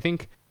enjoy. I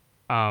think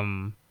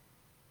um,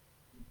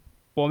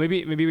 well,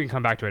 maybe we can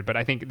come back to it, but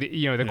I think the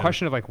Yeah.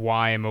 question of like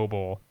why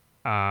mobile.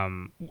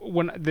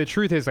 When the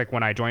truth is, like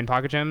when I joined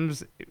Pocket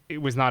Gems, it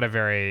was not a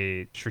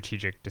very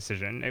strategic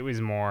decision. It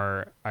was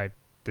more,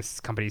 this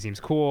company seems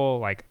cool.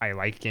 Like I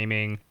like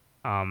gaming.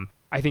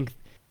 I think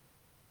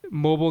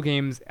mobile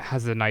games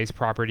has a nice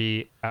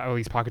property, at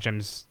least Pocket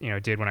Gems,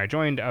 did when I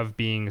joined, of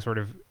being sort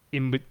of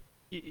in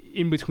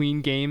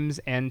between games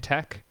and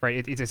tech,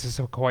 right? It's a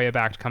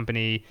Sequoia-backed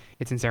company.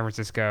 It's in San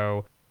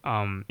Francisco.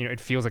 It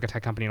feels like a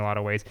tech company in a lot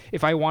of ways.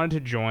 If I wanted to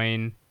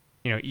join,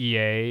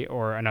 EA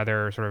or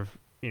another sort of,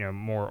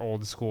 more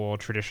old school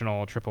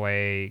traditional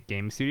AAA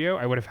game studio,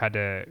 I would have had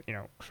to,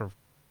 sort of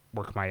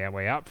work my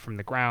way up from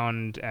the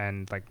ground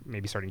and like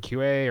maybe start in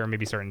QA or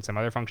maybe start in some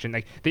other function.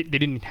 Like they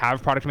didn't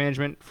have product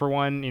management for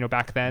one,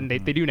 back then. They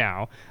do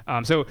now.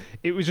 So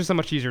it was just a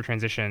much easier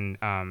transition,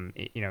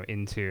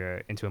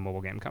 into a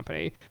mobile game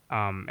company.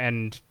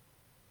 And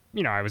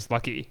I was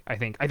lucky. I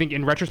think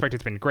in retrospect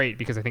it's been great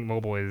because I think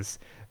mobile is,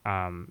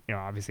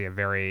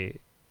 obviously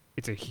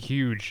it's a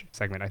huge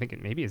segment. I think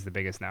it maybe is the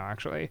biggest now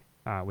actually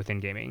within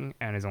gaming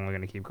and is only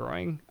going to keep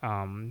growing.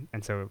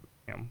 And so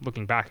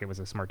looking back, it was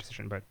a smart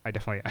decision, but I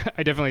definitely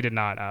I definitely did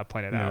not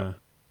plan it Yeah. out.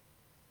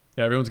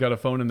 Yeah, everyone's got a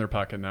phone in their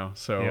pocket now,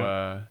 so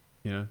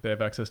Yeah. they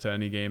have access to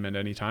any game at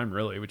any time,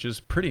 really, which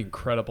is pretty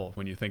incredible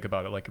when you think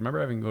about it. Like,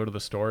 remember having to go to the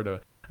store to,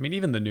 I mean,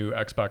 even the new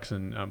Xbox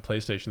and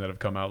PlayStation that have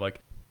come out,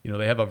 like,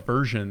 they have a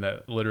version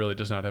that literally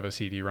does not have a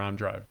CD-ROM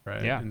drive,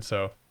 right? Yeah. And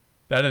so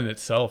that in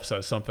itself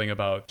says something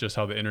about just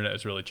how the internet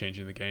is really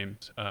changing the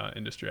games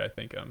industry. I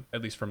think,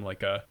 at least from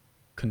like a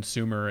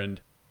consumer and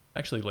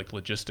actually like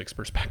logistics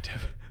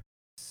perspective.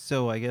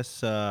 So I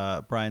guess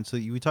Brian, so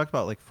we talked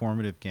about like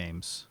formative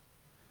games.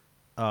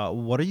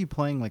 What are you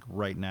playing like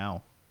right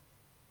now?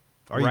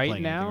 Are you right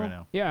playing now? anything right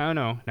now? Yeah, I don't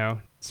know. No,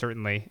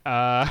 certainly.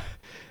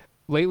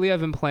 Lately I've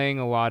been playing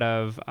a lot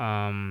of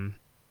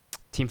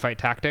Teamfight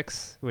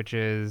Tactics, which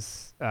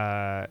is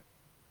wow,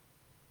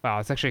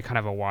 it's actually kind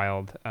of a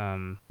wild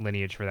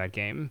lineage for that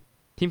game.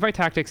 Teamfight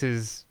Tactics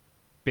is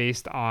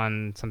based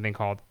on something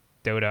called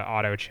Dota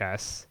Auto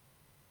Chess,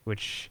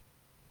 which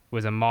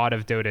was a mod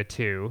of Dota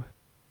 2,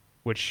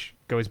 which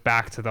goes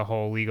back to the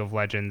whole League of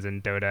Legends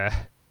and Dota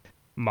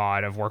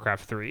mod of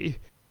Warcraft 3.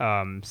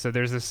 So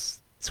there's this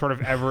sort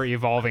of ever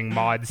evolving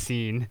mod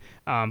scene.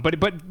 But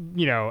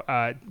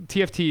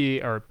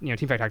TFT, or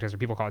Teamfight Tactics, or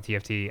people call it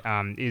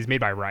TFT, is made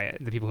by Riot,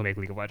 the people who make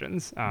League of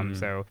Legends.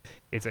 So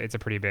it's a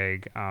pretty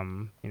big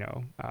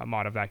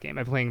mod of that game.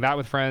 I'm playing that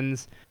with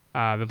friends.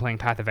 I've been playing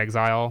Path of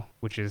Exile,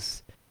 which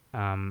is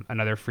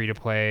another free to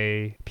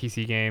play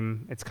PC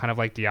game. It's kind of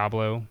like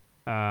Diablo,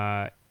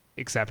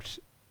 except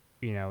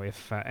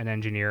if an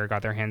engineer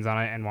got their hands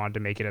on it and wanted to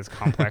make it as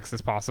complex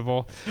as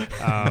possible.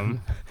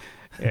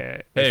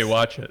 Hey,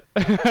 watch it.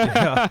 I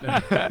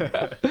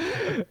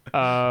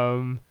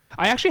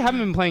actually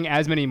haven't been playing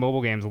as many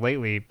mobile games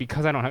lately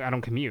because I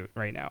don't commute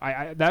right now.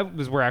 That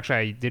was where actually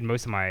I did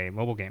most of my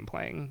mobile game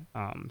playing.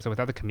 So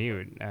without the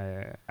commute,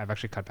 I've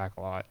actually cut back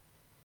a lot.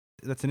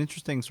 That's an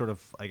interesting sort of,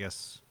 I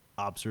guess,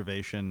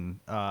 observation.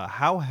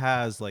 How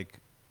has like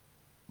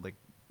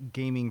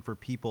gaming for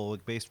people,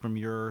 like, based from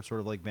your sort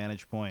of like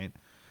vantage point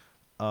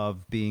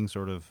of being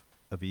sort of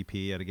a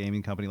VP at a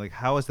gaming company, like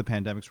how has the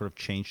pandemic sort of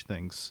changed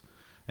things?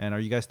 And are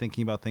you guys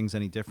thinking about things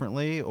any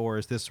differently, or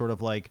is this sort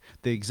of like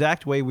the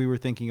exact way we were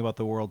thinking about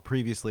the world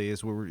previously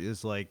we're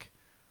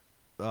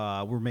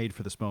made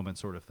for this moment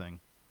sort of thing?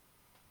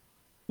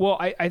 Well,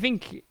 I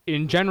think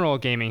in general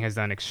gaming has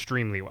done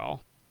extremely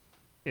well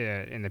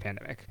in the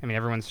pandemic. I mean,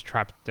 everyone's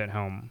trapped at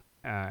home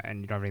and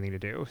you don't have anything to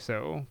do.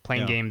 So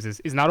playing games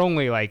is not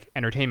only like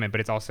entertainment,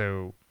 but it's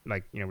also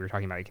like, we were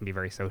talking about, it can be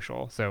very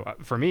social. So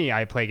for me,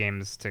 I play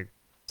games to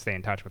stay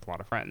in touch with a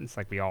lot of friends.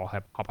 Like we all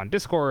hop on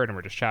Discord and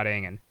we're just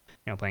chatting and,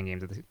 playing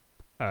games at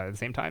the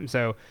same time.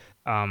 So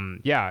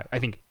I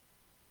think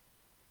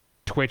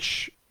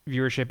Twitch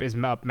viewership is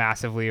up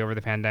massively over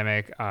the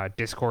pandemic.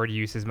 Discord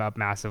use is up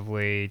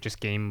massively. Just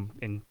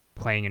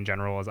playing in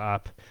general is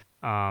up.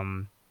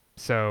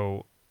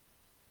 So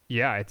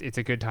yeah, it's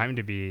a good time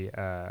to be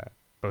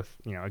both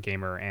a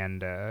gamer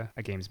and a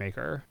games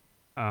maker.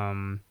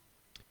 I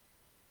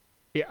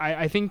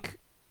think,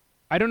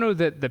 I don't know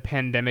that the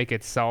pandemic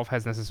itself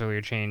has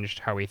necessarily changed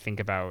how we think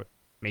about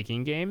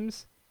making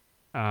games.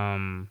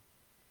 I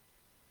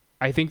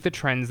think the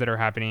trends that are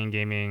happening in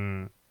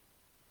gaming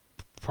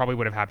probably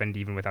would have happened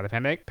even without the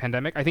pandemic.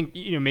 I think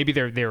maybe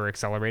they were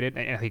accelerated.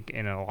 I think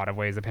in a lot of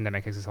ways the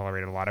pandemic has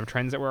accelerated a lot of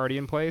trends that were already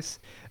in place.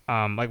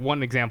 Like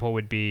one example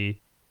would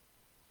be,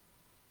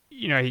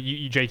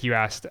 Jake, you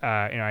asked,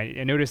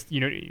 I noticed,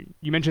 you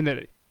mentioned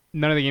that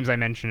none of the games I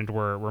mentioned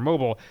were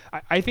mobile.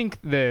 I think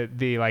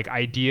the like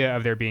idea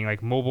of there being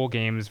like mobile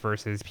games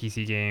versus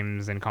PC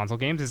games and console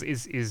games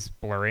is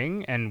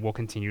blurring and will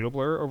continue to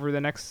blur over the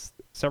next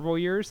several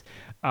years.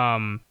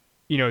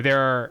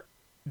 There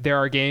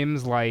are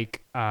games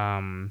like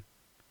Call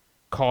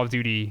of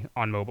Duty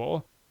on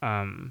mobile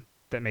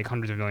that make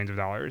hundreds of millions of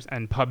dollars,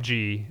 and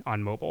PUBG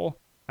on mobile,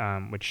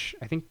 which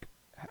I think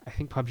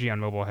PUBG on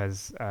mobile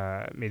has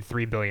made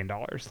 $3 billion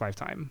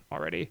lifetime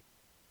already.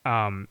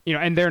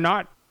 And they're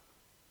not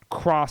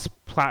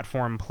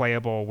cross-platform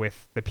playable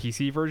with the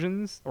PC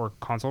versions or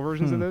console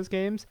versions of those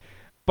games,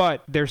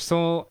 but there's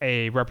still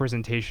a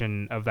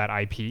representation of that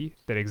IP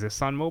that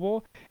exists on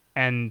mobile.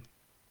 And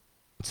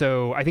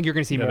so I think you're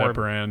going to see more that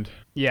brand.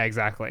 Yeah,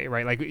 exactly.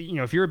 Right. Like,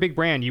 if you're a big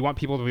brand, you want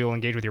people to be able to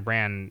engage with your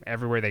brand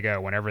everywhere they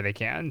go, whenever they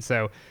can.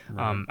 So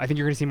I think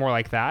you're going to see more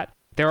like that.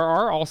 There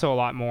are also a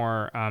lot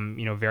more,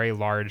 very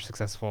large,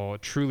 successful,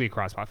 truly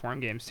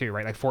cross-platform games too,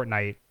 right? Like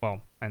Fortnite,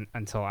 well,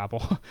 until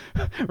Apple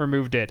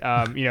removed it,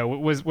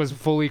 was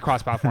fully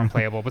cross-platform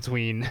playable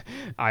between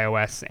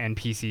iOS and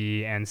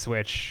PC and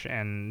Switch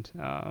and,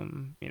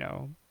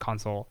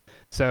 console.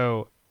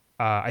 So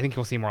I think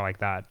you'll see more like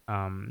that.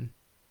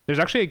 There's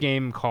actually a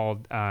game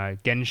called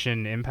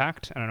Genshin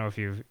Impact. I don't know if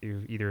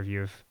either of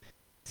you have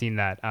seen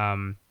that.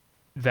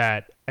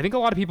 That I think a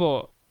lot of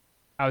people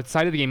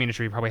outside of the game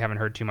industry probably haven't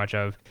heard too much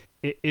of.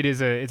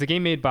 It's a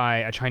game made by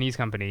a Chinese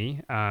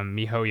company,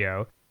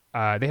 MiHoYo.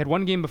 They had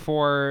one game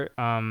before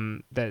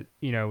that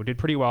did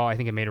pretty well. I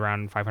think it made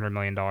around $500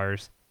 million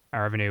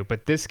revenue.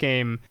 But this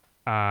game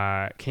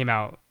came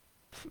out,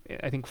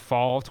 I think,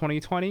 fall of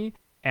 2020,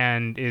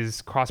 and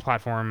is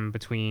cross-platform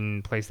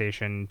between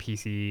PlayStation,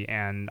 PC,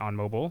 and on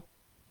mobile.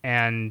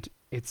 And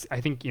I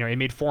think it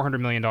made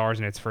 $400 million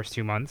in its first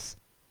 2 months.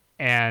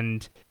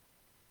 And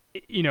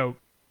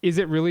is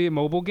it really a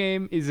mobile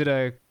game? Is it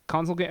a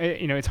console game?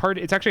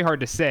 It's actually hard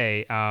to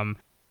say.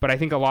 But I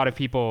think a lot of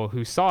people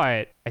who saw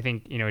it, I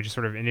think, just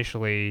sort of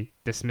initially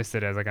dismissed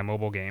it as like a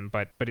mobile game.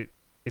 But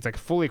it's like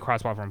fully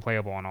cross-platform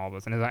playable on all of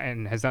those,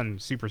 and has done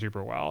super,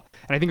 super well.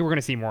 And I think we're going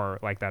to see more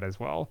like that as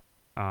well,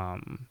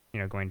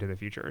 going to the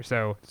future.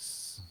 So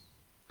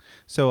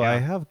So I Yeah.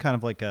 have kind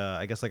of like a,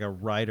 I guess like a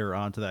rider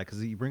onto that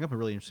because you bring up a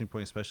really interesting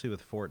point, especially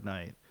with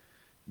Fortnite.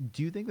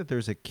 Do you think that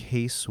there's a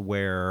case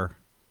where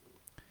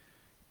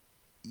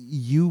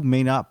you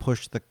may not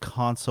push the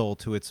console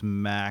to its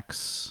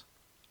max?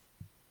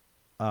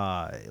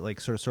 Like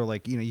sort of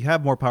like you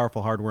have more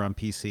powerful hardware on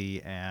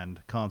PC and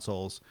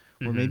consoles,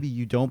 where Hmm. maybe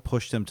you don't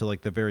push them to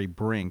like the very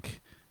brink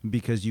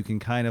because you can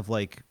kind of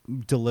like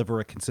deliver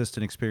a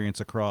consistent experience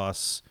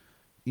across,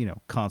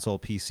 console,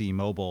 PC,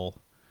 mobile.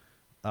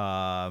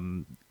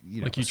 Um,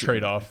 you know, Like you so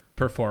trade off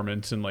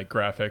performance and like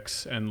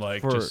graphics and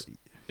like for just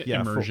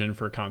yeah for immersion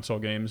for console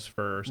games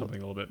for something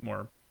a little bit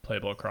more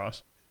playable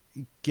across.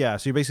 yeah.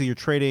 So you're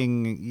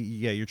trading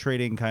you're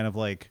trading kind of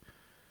like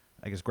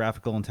I guess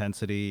graphical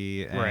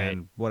intensity Right.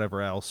 and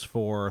whatever else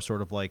for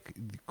sort of like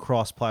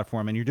cross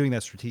platform, and you're doing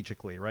that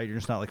strategically, right? You're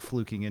just not like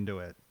fluking into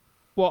it.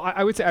 Well,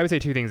 I would say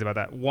two things about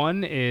that.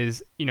 One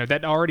is,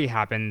 that already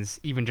happens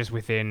even just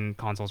within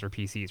consoles or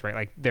PCs, right?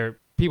 Like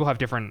people have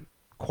different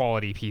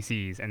quality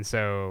PCs, and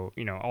so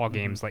all Mm-hmm.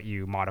 games let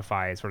you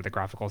modify sort of the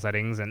graphical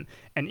settings, and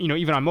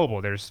even on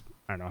mobile, there's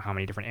I don't know how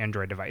many different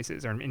Android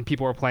devices, and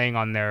people are playing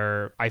on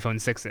their iPhone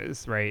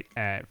 6s, right,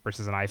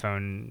 versus an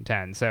iPhone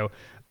 10. So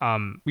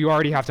we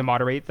already have to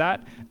moderate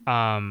that,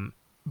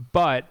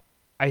 but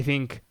I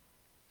think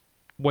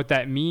what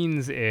that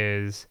means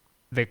is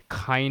the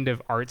kind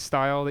of art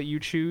style that you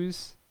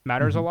choose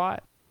matters a Mm-hmm.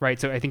 lot, right?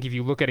 So I think if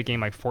you look at a game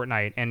like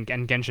Fortnite and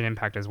Genshin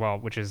Impact as well,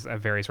 which is a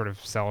very sort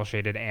of cell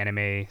shaded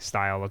anime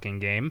style looking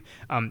game,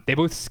 they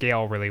both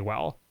scale really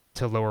well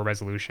to lower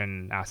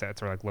resolution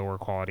assets or like lower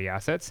quality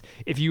assets.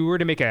 If you were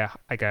to make a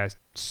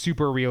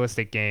super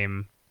realistic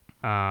game,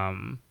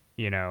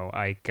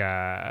 like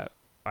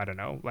I don't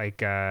know,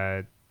 like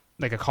a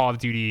Call of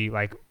Duty,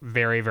 like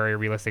very very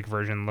realistic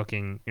version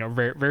looking,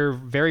 very very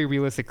very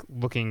realistic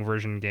looking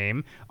version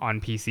game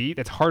on PC.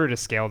 That's harder to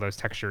scale those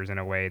textures in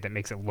a way that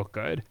makes it look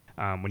good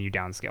when you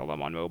downscale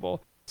them on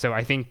mobile. So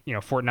I think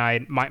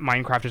Fortnite,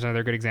 Minecraft is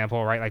another good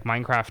example, right? Like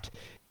Minecraft,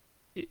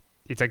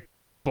 it's like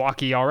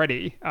blocky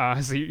already,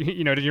 so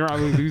you're not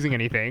really losing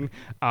anything.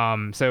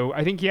 So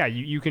I think yeah,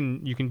 you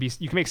can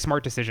make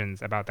smart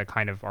decisions about the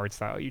kind of art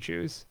style you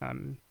choose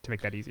to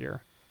make that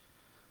easier.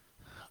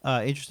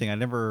 Interesting. I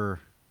never,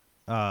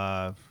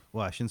 well,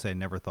 I shouldn't say I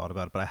never thought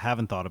about it, but I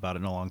haven't thought about it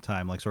in a long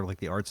time. Like sort of like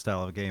the art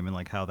style of a game and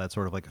like how that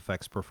sort of like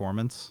affects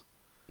performance.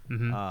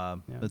 Hmm. Yeah.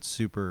 That's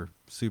super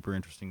super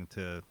interesting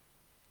to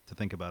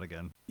think about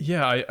again.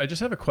 Yeah, I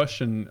just have a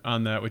question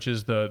on that, which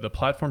is the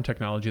platform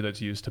technology that's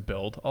used to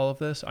build all of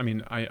this. I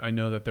mean, I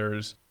know that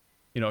there's,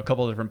 a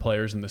couple of different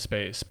players in the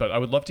space, but I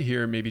would love to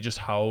hear maybe just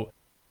how,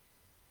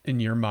 in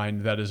your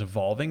mind, that is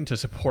evolving to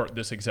support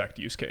this exact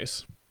use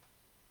case.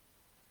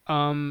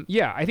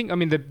 Yeah, I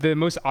mean the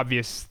most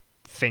obvious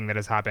thing that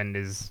has happened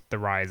is the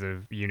rise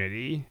of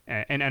Unity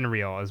and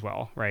Unreal as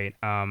well, right?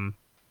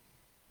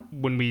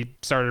 When we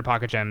started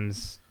Pocket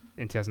Gems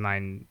in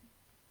 2009,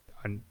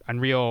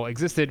 Unreal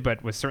existed,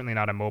 but was certainly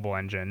not a mobile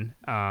engine,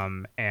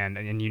 and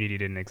Unity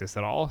didn't exist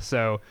at all.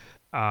 So,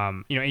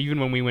 even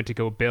when we went to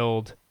go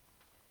build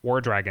War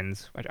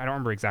Dragons, which I don't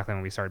remember exactly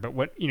when we started,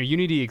 but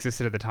Unity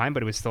existed at the time,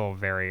 but it was still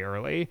very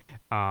early.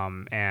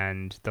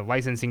 And the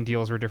licensing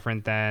deals were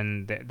different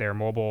then. Their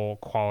mobile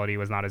quality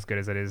was not as good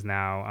as it is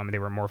now. They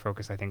were more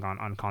focused, I think,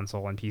 on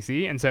console and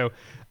PC. And so,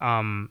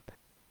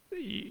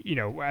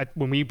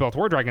 when we built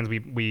War Dragons,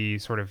 we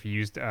sort of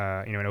used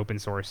an open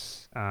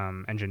source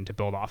engine to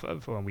build off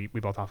of. When we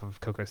built off of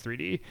Cocos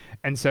 3D,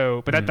 and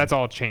so but Mm. that's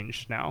all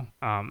changed now.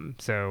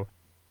 So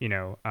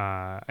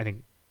I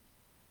think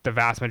the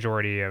vast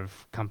majority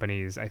of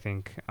companies, I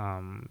think,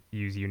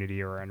 use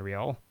Unity or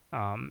Unreal,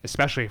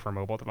 especially for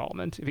mobile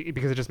development,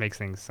 because it just makes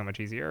things so much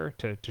easier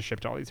to ship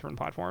to all these different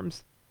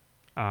platforms.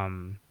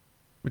 Um,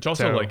 Which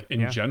also, so like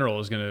in yeah. general,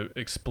 is going to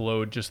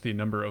explode just the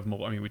number of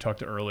mobile. I mean, we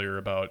talked earlier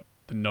about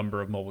the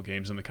number of mobile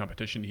games and the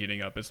competition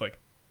heating up. It's like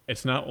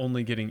it's not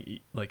only getting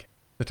like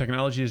the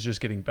technology is just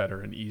getting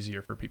better and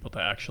easier for people to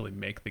actually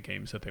make the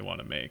games that they want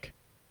to make.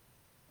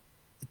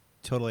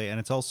 Totally, and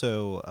it's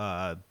also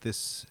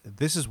this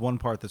is one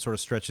part that sort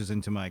of stretches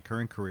into my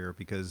current career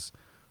because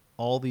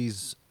all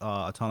these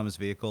autonomous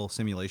vehicle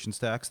simulation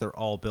stacks, they're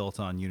all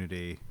built on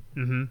Unity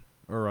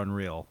Mm-hmm. or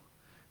Unreal,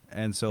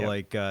 and so Yep.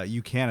 like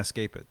you can't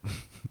escape it.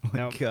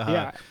 No. like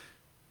Yeah.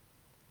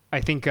 I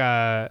think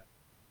The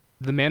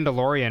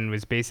Mandalorian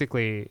was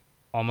basically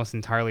almost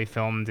entirely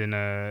filmed in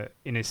a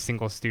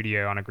single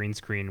studio on a green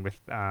screen with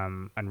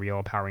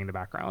Unreal powering the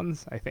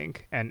backgrounds, I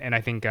think. And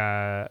I think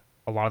a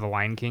lot of the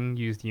Lion King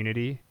used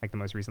Unity, like the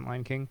most recent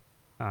Lion King.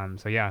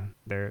 So yeah,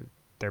 they're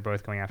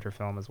both going after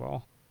film as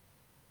well.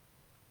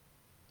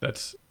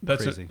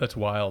 crazy. That's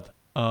wild.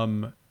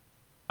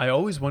 I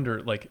always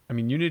wonder, like, I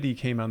mean, Unity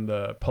came on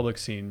the public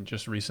scene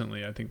just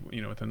recently. I think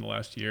within the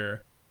last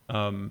year,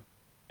 um,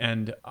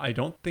 and I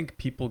don't think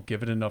people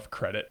give it enough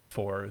credit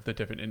for the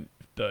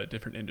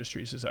different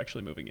industries it's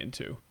actually moving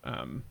into.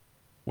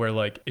 Where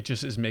like it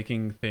just is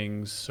making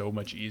things so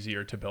much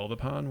easier to build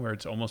upon. Where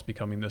it's almost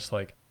becoming this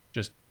like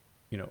just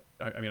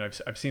I mean,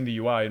 I've seen the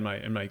UI in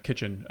my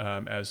kitchen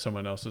as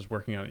someone else is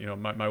working on it.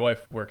 My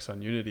wife works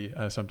on Unity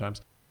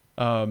sometimes,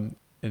 and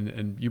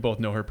you both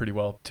know her pretty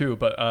well too.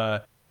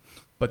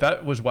 But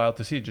that was wild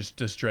to see,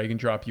 just drag and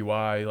drop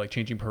UI, like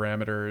changing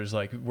parameters,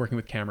 like working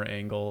with camera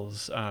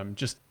angles,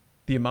 just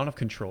the amount of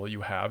control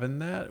you have in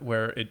that,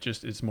 where it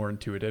just is more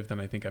intuitive than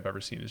I think I've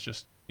ever seen, is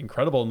just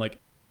incredible. And like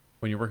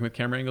when you're working with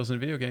camera angles in a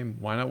video game,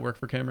 why not work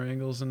for camera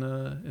angles in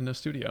a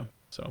studio?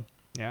 So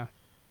Yeah.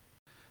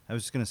 I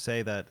was just gonna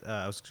say that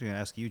I was gonna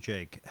ask you,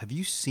 Jake. Have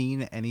you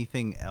seen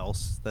anything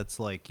else that's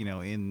like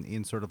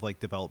in sort of like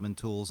development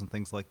tools and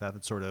things like that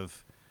that sort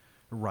of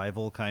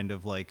rival kind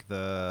of like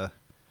the,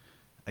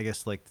 I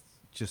guess like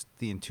just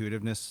the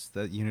intuitiveness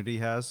that Unity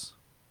has?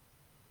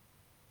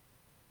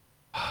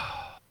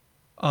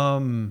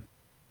 um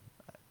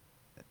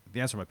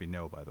The answer might be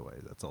no, by the way.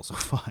 That's also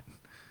fine.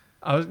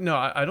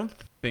 I don't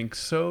think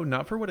so.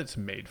 Not for what it's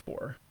made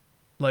for.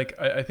 Like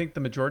I think the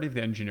majority of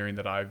the engineering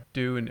that I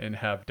do and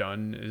have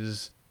done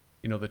is,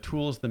 the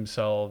tools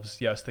themselves,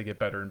 yes, they get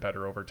better and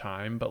better over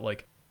time, but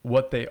like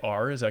what they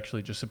are is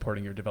actually just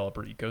supporting your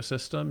developer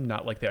ecosystem,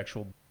 not like the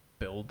actual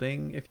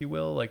building, if you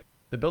will. Like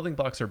the building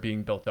blocks are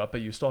being built up, but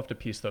you still have to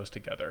piece those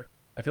together.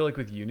 I feel like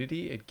with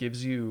Unity, it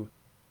gives you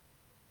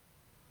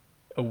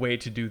a way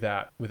to do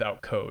that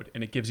without code,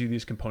 and it gives you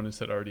these components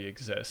that already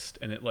exist,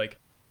 and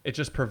it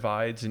just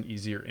provides an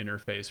easier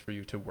interface for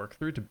you to work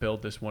through to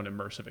build this one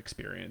immersive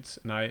experience.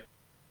 And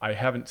I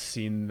haven't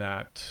seen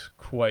that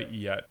quite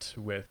yet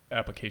with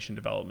application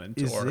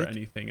development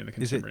anything in the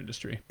consumer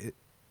industry.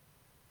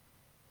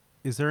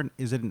 Is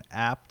it an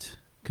apt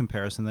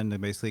comparison then to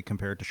basically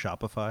compare it to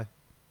Shopify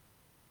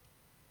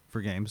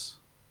for games?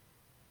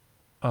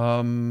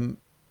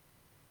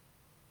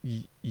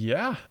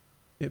 Yeah,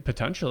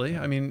 potentially.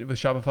 I mean, with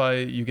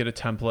Shopify, you get a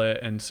template,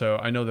 and so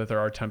I know that there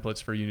are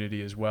templates for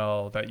Unity as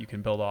well that you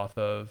can build off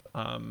of.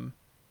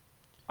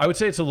 I would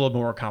say it's a little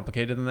more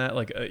complicated than that.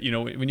 Like,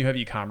 when you have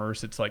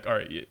e-commerce, it's like, all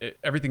right,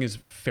 everything is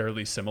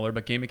fairly similar,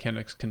 but game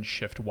mechanics can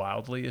shift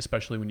wildly,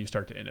 especially when you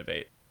start to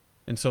innovate.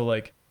 And so,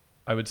 like,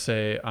 I would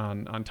say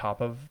on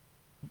top of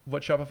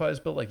what Shopify has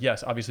built, like,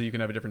 yes, obviously you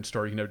can have a different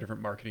store, you can have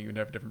different marketing, you can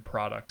have different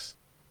products,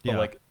 but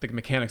like the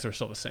mechanics are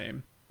still the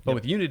same. But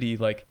with Unity,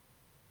 like,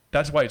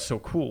 that's why it's so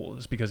cool,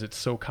 is because it's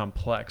so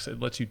complex. It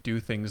lets you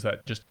do things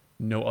that just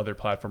no other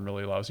platform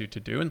really allows you to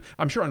do. And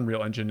I'm sure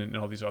Unreal Engine and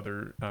all these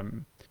other,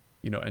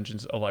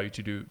 engines allow you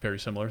to do very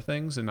similar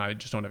things. And I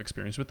just don't have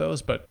experience with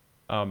those. But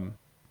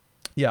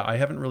yeah, I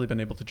haven't really been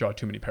able to draw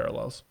too many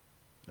parallels.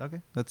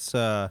 Okay, that's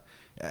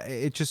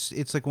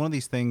it's like one of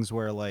these things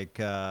where like,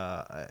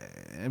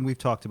 and we've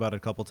talked about it a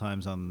couple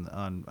times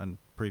on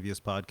previous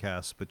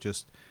podcasts, but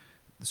just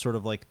sort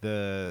of like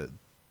the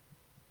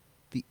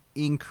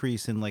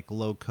increase in like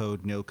low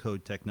code, no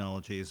code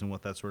technologies and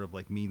what that sort of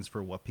like means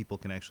for what people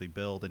can actually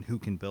build and who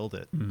can build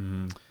it.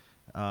 Mm-hmm.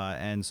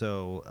 And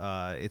so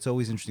it's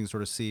always interesting to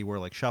sort of see where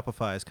like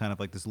Shopify is kind of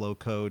like this low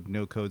code,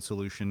 no code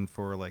solution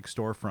for like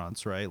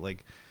storefronts, right?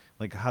 Like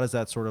how does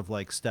that sort of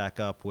like stack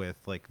up with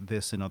like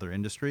this in other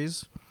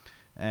industries?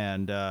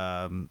 And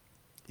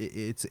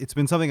it's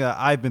been something that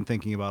I've been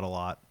thinking about a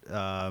lot,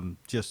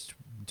 just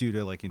due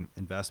to like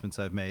investments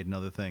I've made and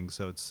other things.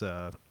 So it's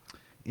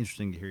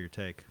interesting to hear your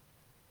take.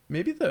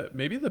 Maybe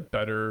the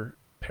better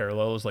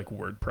parallel is like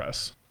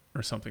WordPress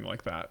or something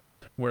like that,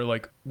 where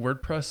like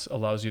WordPress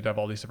allows you to have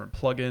all these different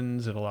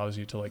plugins. It allows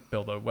you to like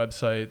build a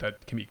website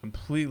that can be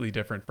completely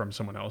different from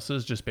someone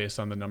else's just based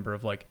on the number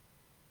of like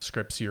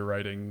scripts you're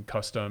writing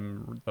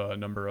custom, the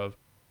number of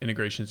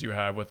integrations you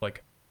have with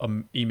like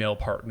an email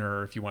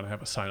partner if you want to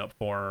have a sign up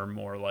form,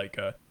 or like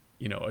a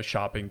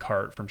shopping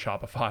cart from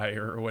Shopify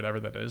or whatever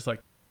that is.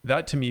 Like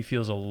that to me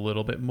feels a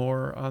little bit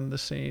more on the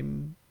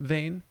same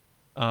vein.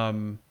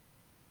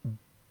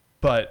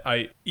 But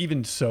I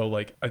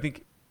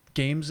think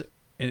games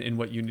in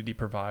what Unity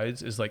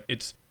provides is like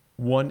it's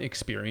one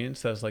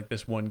experience that's like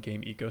this one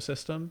game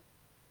ecosystem,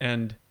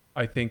 and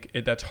I think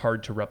that's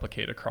hard to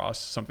replicate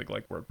across something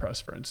like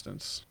WordPress, for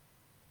instance.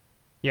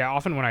 Yeah,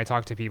 often when I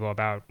talk to people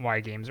about why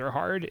games are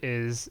hard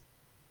is,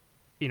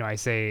 I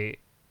say,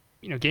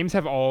 games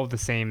have all the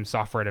same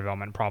software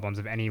development problems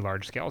of any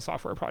large scale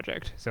software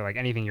project. So like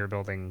anything you're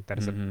building that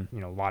is a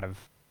lot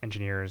of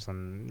engineers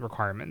and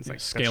requirements, like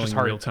scaling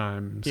real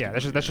time. Yeah,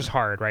 that's just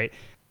hard, right?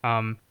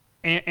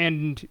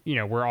 And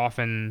we're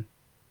often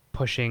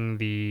pushing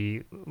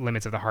the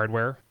limits of the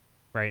hardware,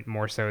 right?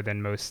 More so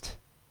than most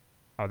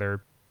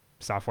other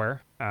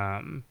software,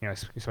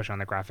 especially on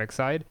the graphics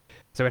side.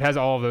 So it has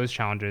all of those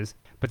challenges,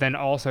 but then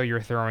also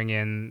you're throwing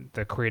in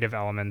the creative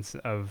elements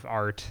of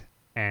art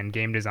and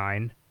game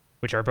design,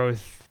 which are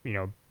both,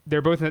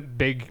 they're both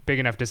big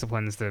enough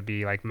disciplines to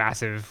be like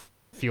massive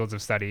fields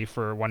of study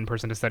for one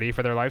person to study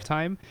for their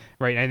lifetime,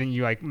 right? And then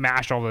you like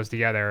mash all those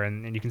together,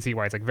 and you can see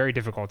why it's like very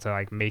difficult to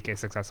like make a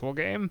successful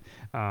game,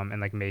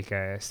 and like make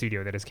a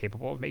studio that is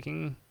capable of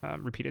making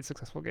repeated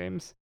successful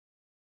games.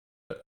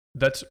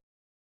 That's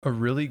a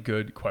really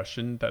good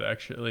question that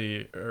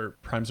actually,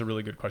 primes a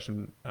really good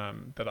question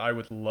that I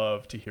would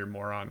love to hear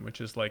more on,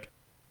 which is like,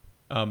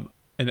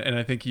 and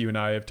I think you and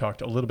I have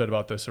talked a little bit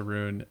about this,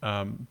 Arun.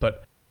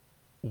 But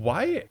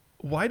why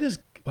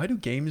do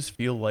games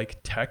feel like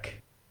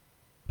tech,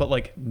 but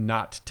like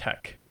not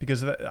tech?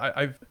 Because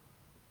I've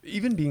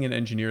even being an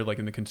engineer, like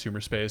in the consumer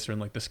space or in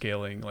like the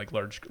scaling, like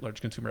large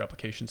consumer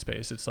application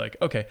space, it's like,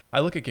 okay, I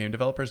look at game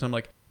developers and I'm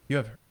like, you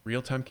have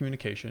real time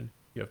communication,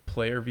 you have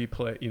player v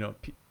play,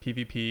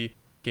 PvP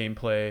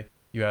gameplay,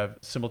 you have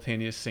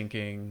simultaneous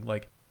syncing.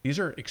 Like these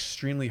are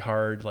extremely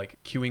hard, like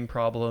queuing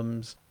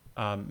problems,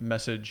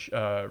 message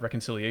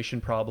reconciliation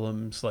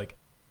problems, like,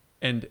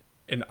 and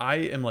I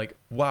am like,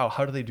 wow,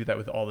 how do they do that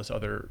with all this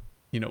other,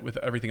 with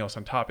everything else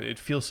on top? It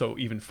feels so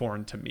even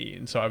foreign to me,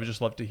 and so I would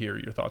just love to hear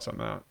your thoughts on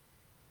that.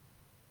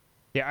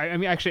 Yeah, I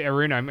mean, actually,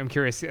 Aruna, I'm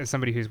curious, as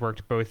somebody who's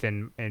worked both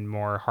in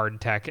more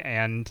hard tech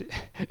and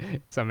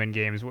some in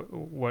games,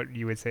 what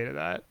you would say to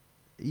that?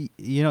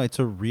 It's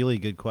a really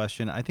good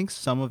question. I think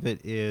some of it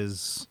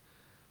is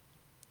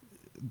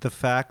the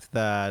fact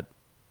that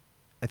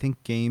I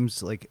think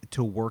games, like,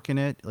 to work in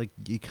it, like,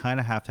 you kind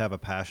of have to have a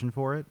passion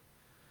for it.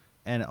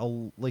 And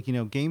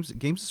games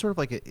is sort of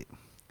like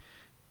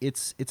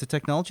it's a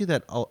technology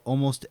that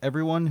almost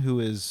everyone who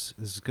is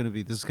this is going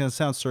to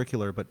sound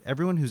circular, but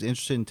everyone who's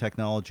interested in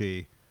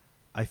technology,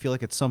 I feel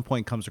like at some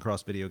point comes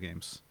across video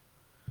games.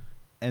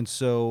 And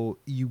so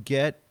you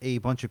get a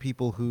bunch of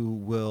people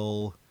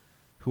who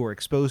are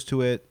exposed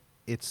to it.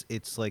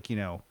 It's like,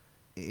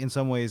 in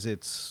some ways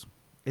it's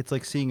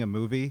like seeing a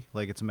movie,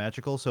 like it's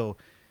magical. So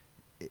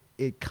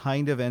it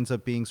kind of ends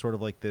up being sort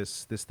of like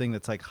this thing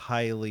that's like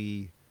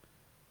highly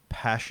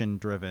passion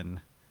driven.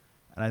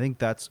 And I think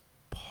that's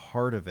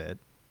part of it.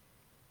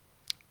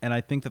 And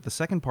I think that the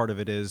second part of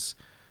it is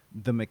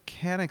the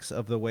mechanics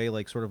of the way,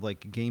 like, sort of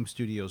like game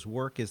studios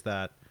work is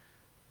that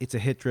it's a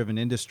hit driven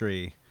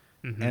industry.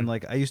 Mm-hmm. And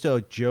like I used to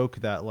joke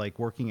that like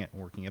working at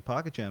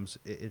Pocket Gems,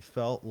 it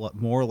felt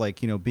more like,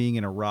 being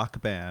in a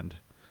rock band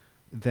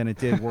than it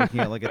did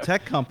working at like a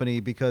tech company,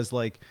 because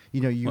like,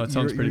 Well, that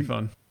sounds pretty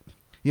fun.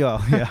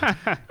 Yeah.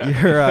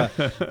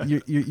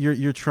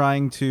 You're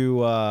trying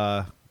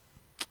to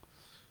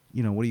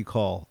what do you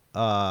call?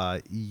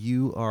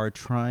 You are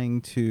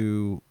trying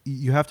to,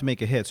 you have to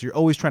make a hit. So you're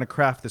always trying to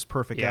craft this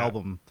perfect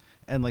album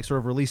and like sort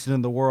of release it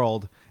in the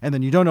world, and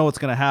then you don't know what's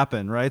going to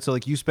happen, right? So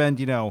like you spend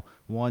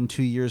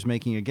 1-2 years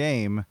making a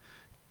game,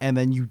 and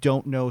then you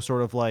don't know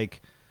sort of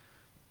like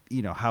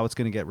how it's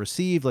going to get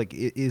received. Like,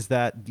 is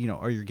that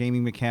are your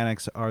gaming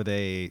mechanics, are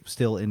they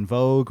still in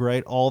vogue,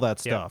 right? All that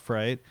stuff,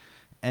 right?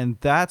 And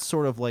that's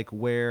sort of like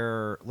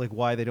where, like,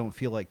 why they don't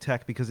feel like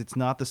tech, because it's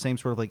not the same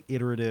sort of like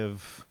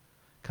iterative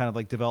kind of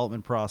like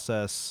development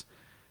process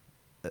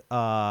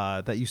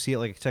that you see at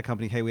like a tech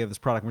company. Hey, we have this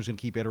product, we're just going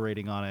to keep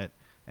iterating on it.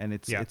 And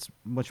it's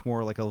much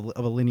more like of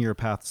a linear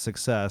path to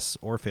success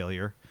or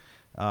failure,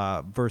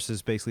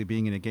 versus basically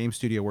being in a game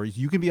studio where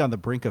you can be on the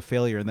brink of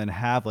failure and then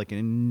have like an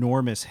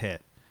enormous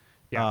hit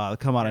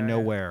come out of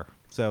nowhere.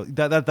 So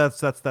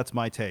that's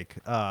my take.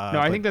 No,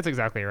 I think that's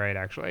exactly right.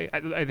 Actually,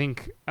 I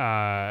think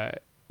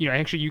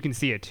actually you can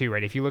see it too,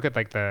 right? If you look at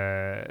like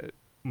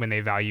when they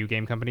value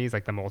game companies,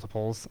 like the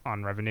multiples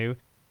on revenue,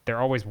 they're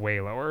always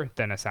way lower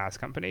than a SaaS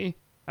company,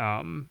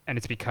 and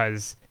it's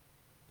because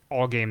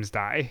all games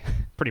die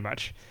pretty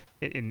much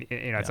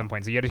at some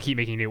point. So you have to keep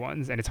making new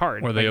ones, and it's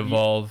hard. Or they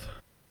evolve.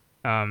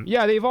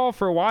 They evolve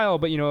for a while,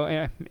 but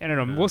I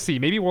don't know. We'll see.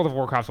 Maybe World of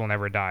Warcraft will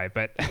never die,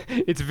 but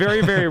it's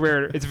very, very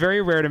rare. It's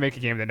very rare to make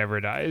a game that never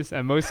dies,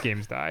 and most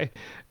games die.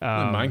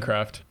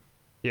 Minecraft.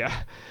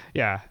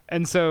 Yeah.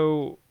 And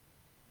so,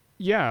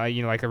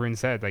 like Arun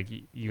said, like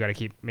you got to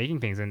keep making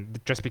things, and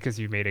just because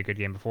you've made a good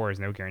game before is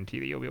no guarantee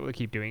that you'll be able to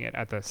keep doing it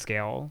at the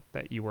scale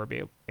that you were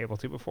able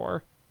to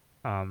before.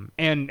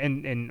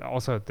 And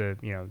also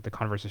the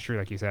converse is true,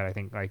 like you said. I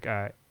think like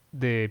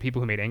the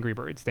people who made Angry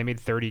Birds, they made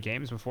 30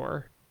 games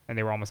before, and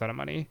they were almost out of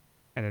money,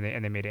 and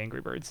then they made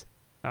Angry Birds.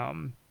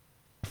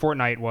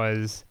 Fortnite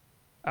was,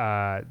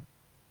 I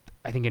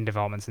think, in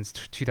development since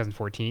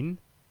 2014.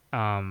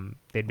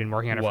 They'd been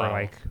working on it for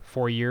like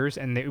 4 years,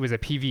 and it was a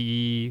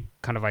PvE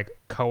kind of like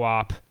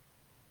co-op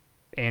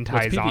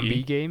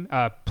anti-zombie game,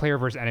 player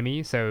versus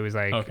enemy. So it was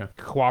like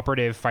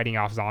cooperative fighting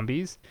off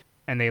zombies.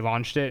 And they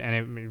launched it,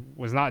 and it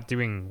was not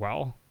doing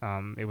well.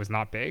 It was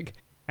not big.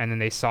 And then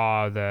they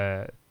saw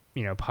the,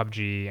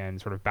 PUBG and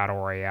sort of battle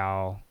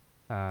royale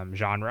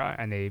genre,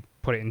 and they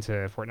put it into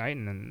Fortnite,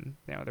 and then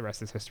the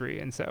rest is history.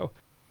 And so,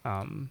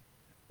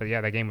 but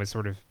yeah, that game was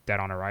sort of dead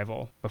on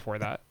arrival before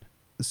that.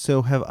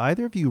 So, have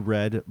either of you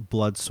read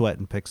Blood, Sweat,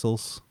 and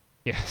Pixels?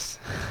 Yes,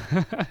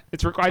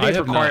 it's required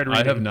reading.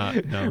 I have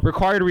not. No.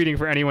 Required reading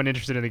for anyone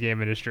interested in the game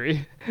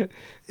industry.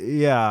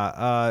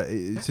 Yeah.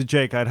 So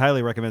Jake, I'd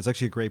highly recommend. It's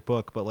actually a great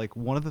book. But like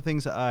one of the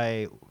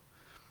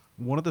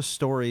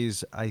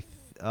stories who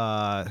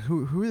are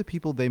the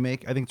people they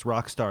make? I think it's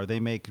Rockstar. They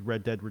make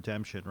Red Dead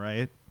Redemption,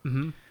 right?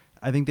 Mm-hmm.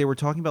 I think they were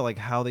talking about like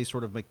how they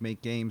sort of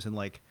make games, and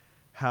like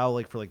how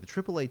like for like the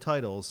AAA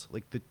titles,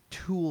 like the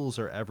tools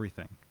are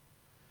everything.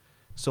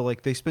 So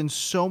like they spend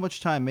so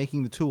much time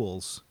making the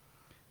tools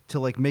to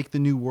like make the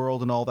new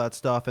world and all that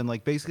stuff, and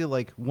like basically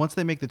like once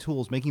they make the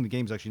tools, making the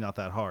game's actually not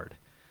that hard.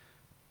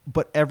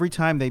 but every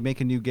time they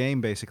make a new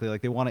game, basically,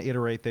 like they want to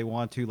iterate, they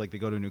want to like they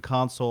go to a new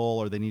console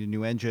or they need a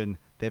new engine,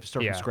 they have to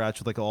start from Yeah. scratch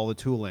with like all the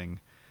tooling.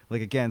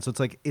 Like again, so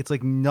it's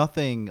like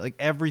nothing, like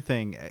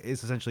everything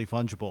is essentially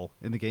fungible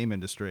in the game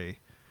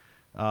industry.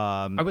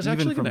 I was Even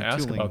actually from going to a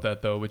ask tooling about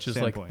that though, which is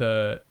like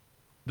standpoint.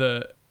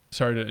 the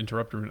sorry to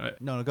interrupt, Arun.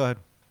 No, no, go ahead.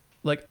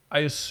 Like I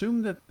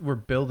assume that we're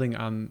building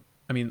on,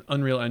 I mean,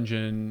 Unreal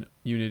Engine,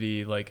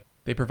 Unity, like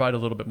they provide a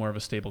little bit more of a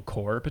stable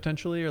core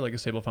potentially, or like a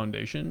stable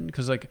foundation,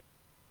 because like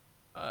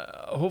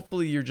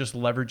hopefully you're just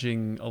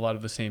leveraging a lot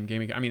of the same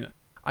gaming. I mean,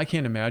 I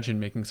can't imagine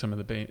making some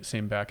of the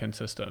same backend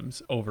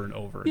systems over and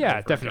over. And Yeah,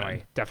 over definitely,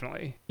 again.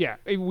 definitely. Yeah,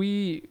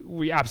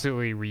 we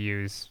absolutely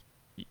reuse.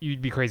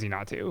 You'd be crazy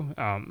not to.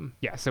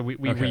 Yeah, so we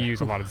Okay.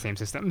 reuse a lot of the same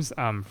systems,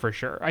 for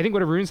sure. I think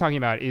what Arun's talking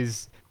about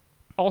is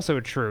also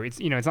true. It's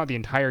it's not the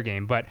entire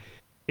game, but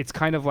it's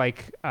kind of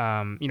like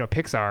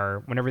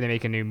Pixar. Whenever they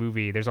make a new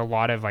movie, there's a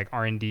lot of like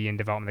R&D and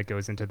development that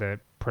goes into the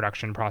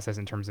production process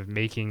in terms of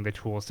making the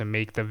tools to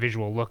make the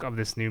visual look of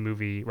this new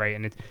movie, right?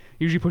 And it's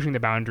usually pushing the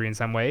boundary in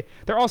some way.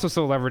 They're also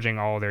still leveraging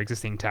all their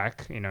existing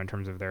tech, in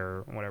terms of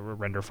their whatever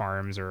render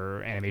farms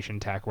or animation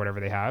tech, whatever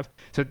they have.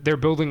 So they're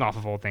building off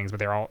of old things, but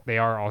they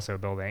are also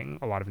building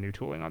a lot of new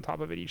tooling on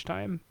top of it each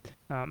time.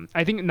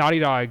 I think Naughty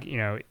Dog,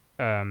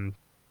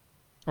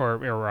 or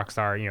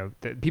Rockstar,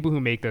 the people who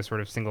make those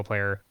sort of single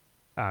player,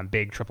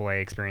 big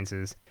AAA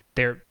experiences,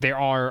 they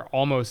are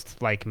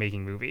almost like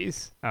making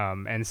movies,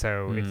 and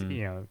so it's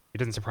it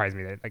doesn't surprise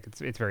me that like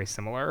it's very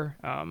similar,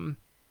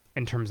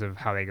 in terms of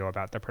how they go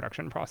about the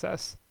production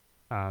process.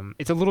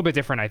 It's a little bit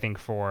different, I think,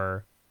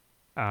 for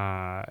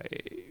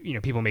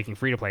people making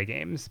free to play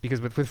games, because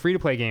with free to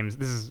play games,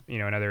 this is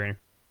another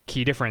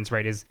key difference,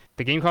 right? Is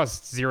the game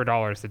costs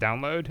 $0 to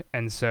download,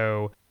 and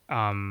so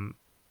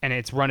and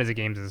it's run as a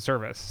games as a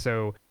service.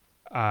 So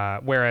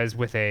whereas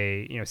with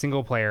a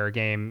single player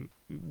game,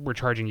 we're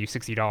charging you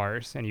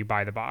 $60 and you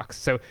buy the box.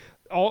 So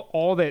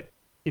all that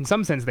in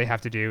some sense they have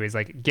to do is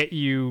like get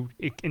you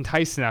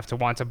enticed enough to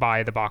want to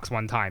buy the box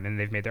one time, and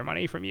they've made their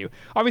money from you.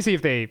 Obviously,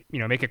 if they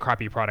make a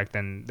crappy product,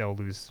 then they'll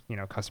lose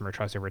customer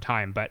trust over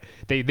time. But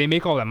they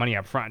make all that money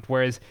up front.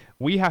 Whereas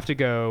we have to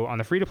go on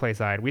the free to play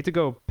side, we have to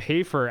go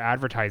pay for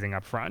advertising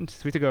up front.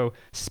 So we have to go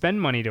spend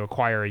money to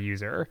acquire a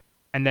user,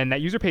 and then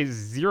that user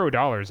pays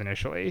 $0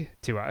 initially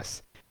to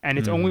us. And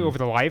it's only over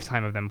the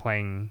lifetime of them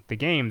playing the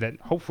game that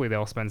hopefully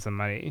they'll spend some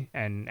money,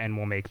 and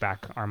we'll make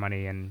back our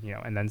money, and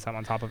and then some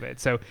on top of it.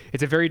 So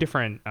it's a very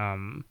different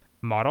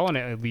model, and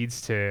it leads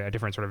to a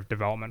different sort of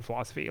development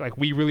philosophy. Like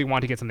we really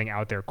want to get something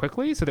out there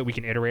quickly so that we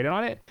can iterate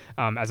on it,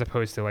 as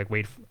opposed to like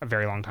wait a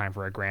very long time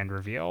for a grand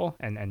reveal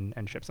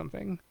and ship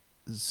something.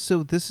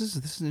 So this is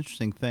an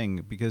interesting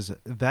thing, because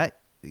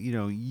that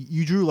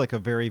you drew like a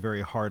very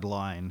very hard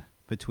line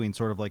between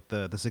sort of like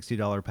the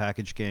 $60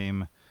 package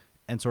game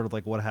and sort of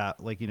like what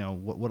like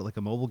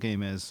a mobile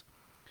game is.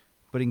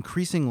 But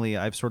increasingly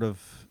I've sort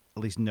of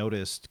at least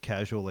noticed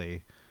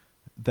casually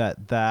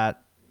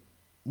that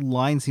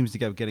line seems to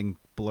get getting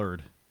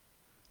blurred.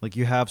 Like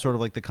you have sort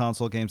of like the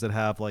console games that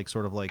have like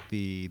sort of like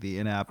the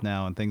in-app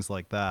now and things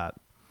like that.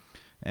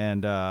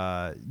 And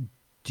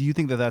do you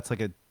think that that's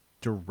like a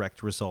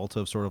direct result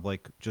of sort of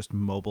like just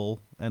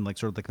mobile and like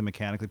sort of like the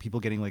mechanic, like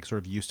people getting like sort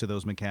of used to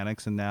those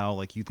mechanics, and now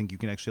like you think you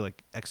can actually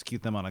like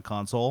execute them on a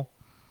console?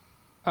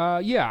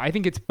 Yeah, I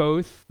think it's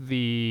both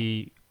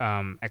the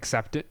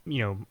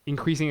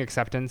increasing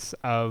acceptance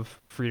of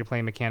free to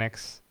play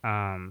mechanics,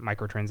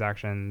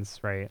 microtransactions,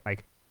 right?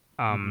 Like,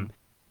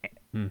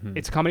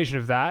 it's a combination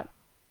of that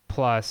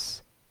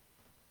plus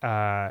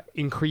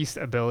increased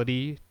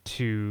ability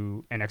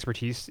to and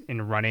expertise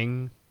in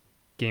running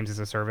games as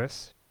a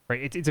service,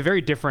 right? It's a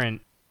very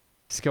different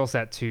skill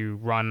set to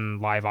run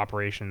live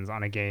operations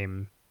on a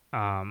game,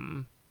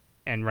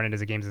 and run it as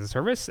a games as a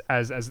service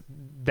as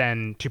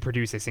then to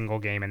produce a single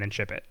game and then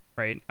ship it,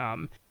 right?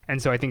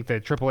 And so I think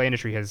the AAA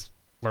industry has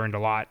learned a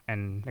lot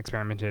and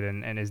experimented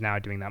and is now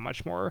doing that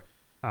much more.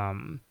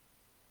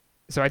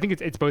 So I think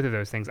it's both of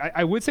those things.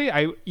 I would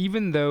say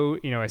even though a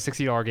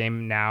 $60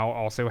 game now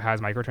also has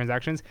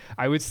microtransactions,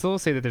 I would still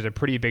say that there's a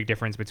pretty big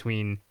difference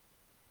between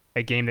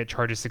a game that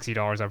charges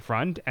 $60 up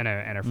front and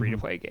a free to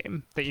play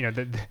game.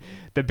 That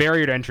the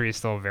barrier to entry is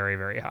still very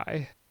very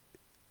high.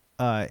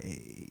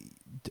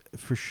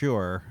 For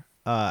sure.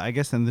 I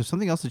guess, and there's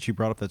something else that you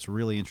brought up that's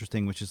really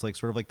interesting, which is like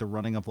sort of like the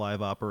running of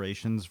live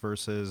operations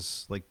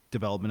versus like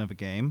development of a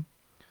game.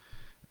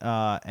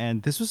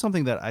 And this was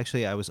something that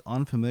actually I was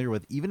unfamiliar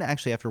with, even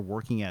actually after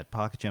working at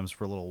Pocket Gems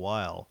for a little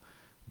while,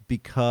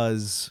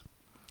 because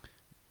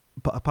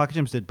Pocket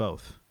Gems did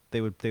both.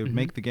 They would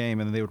make the game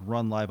and then they would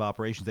run live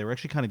operations. They were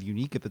actually kind of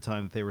unique at the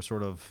time that they were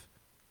sort of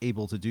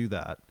able to do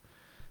that.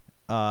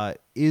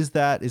 Is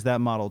that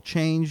model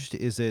changed?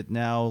 Is it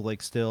now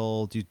like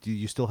still do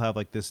you still have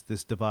like this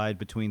divide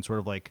between sort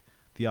of like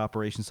the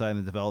operation side and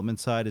the development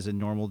side? Is it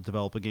normal to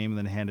develop a game and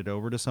then hand it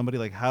over to somebody?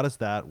 Like how does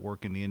that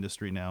work in the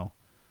industry now?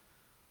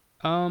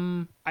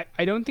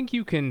 I don't think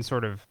you can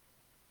sort of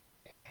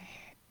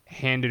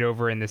hand it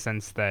over in the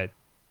sense that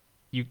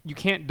you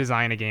can't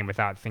design a game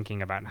without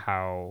thinking about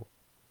how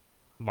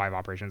live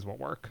operations will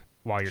work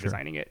while you're Sure.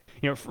 designing it.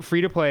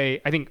 Free to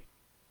play,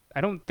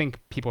 I don't think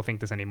people think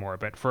this anymore,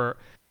 but for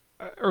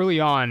early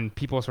on,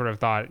 people sort of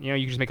thought,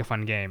 you just make a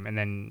fun game and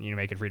then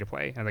make it free to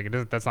play. And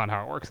that's not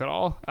how it works at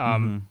all.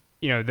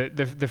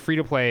 The free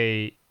to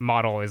play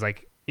model is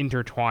like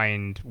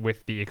intertwined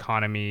with the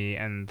economy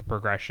and the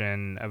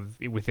progression of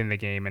within the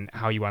game and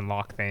how you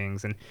unlock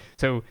things. And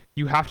so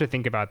you have to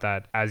think about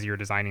that as you're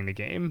designing the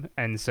game.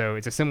 And so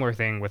it's a similar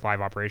thing with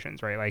live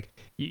operations, right? Like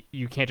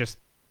you can't just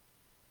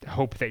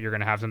hope that you're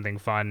going to have something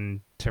fun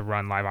to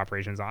run live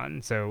operations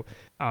on. So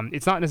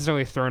it's not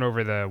necessarily thrown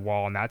over the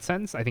wall in that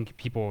sense. I think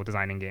people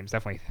designing games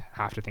definitely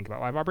have to think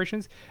about live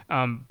operations.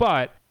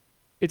 But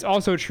it's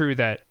also true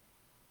that,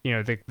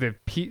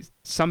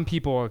 some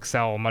people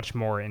excel much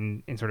more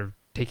in sort of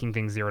taking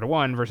things 0 to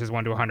 1 versus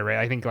 1 to 100, right?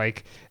 I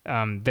think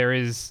there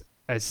is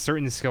a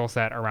certain skill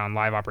set around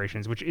live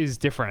operations, which is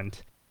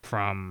different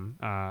from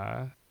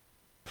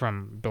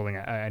building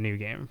a new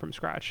game from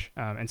scratch.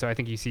 And so I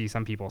think you see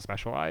some people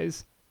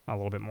specialize a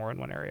little bit more in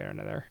one area or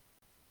another.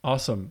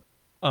 Awesome.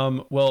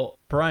 Well,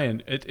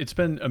 Brian, it's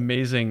been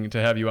amazing to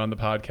have you on the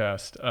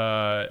podcast.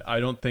 I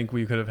don't think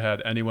we could have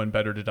had anyone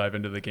better to dive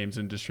into the games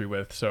industry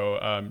with.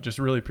 So just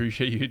really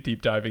appreciate you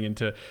deep diving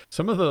into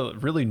some of the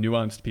really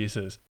nuanced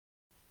pieces.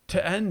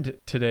 To end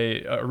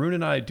today, Arun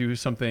and I do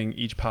something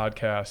each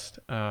podcast,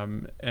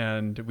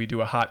 and we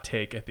do a hot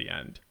take at the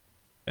end.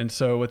 And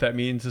so what that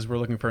means is we're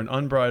looking for an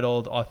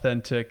unbridled,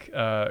 authentic,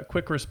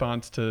 quick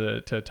response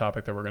to a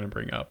topic that we're going to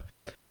bring up.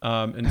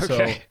 And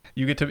so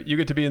you get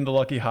to be in the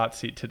lucky hot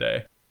seat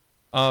today.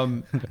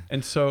 And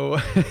so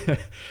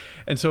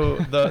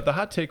the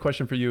hot take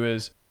question for you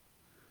is,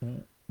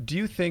 do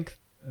you think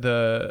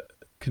the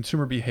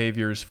consumer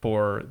behaviors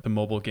for the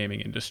mobile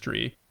gaming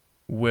industry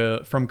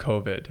from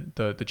COVID,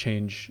 the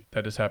change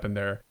that has happened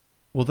there,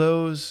 will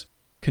those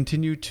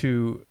continue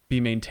to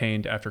be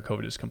maintained after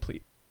COVID is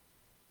complete?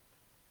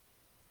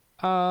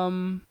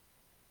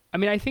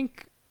 I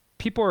think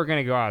people are going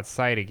to go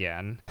outside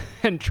again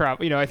and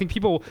travel. I think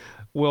people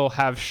will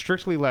have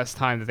strictly less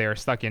time that they are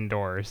stuck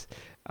indoors.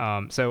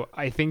 So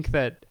I think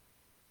that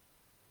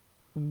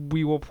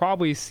we will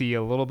probably see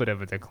a little bit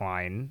of a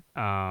decline,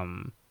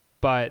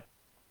 but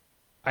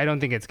I don't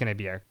think it's going to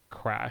be a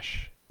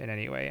crash in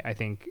any way. I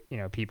think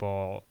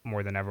people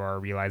more than ever are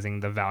realizing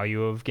the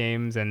value of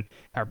games, and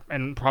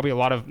probably a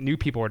lot of new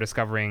people are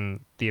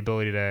discovering the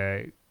ability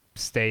to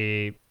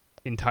stay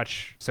in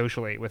touch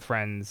socially with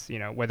friends,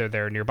 whether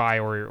they're nearby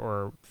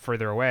or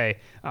further away,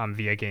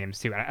 via games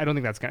too. I don't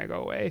think that's going to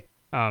go away.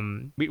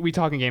 We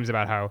talk in games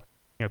about how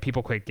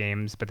people quit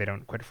games but they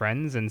don't quit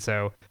friends, and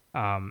so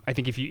I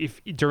think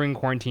if during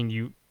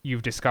quarantine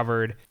you've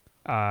discovered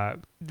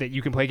that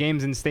you can play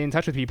games and stay in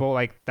touch with people,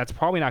 that's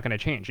probably not going to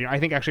change. I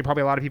think actually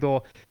probably a lot of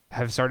people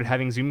have started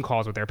having Zoom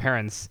calls with their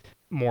parents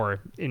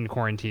more in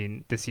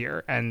quarantine this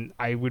year, and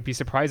I would be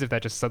surprised if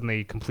that just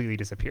suddenly completely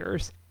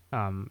disappears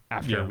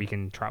after we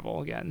can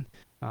travel again.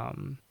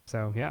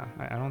 So yeah,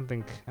 I don't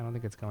think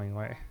it's going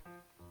away.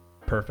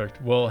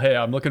 Perfect. Well, hey,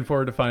 I'm looking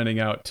forward to finding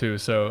out too.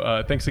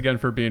 So thanks again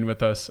for being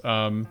with us.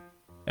 And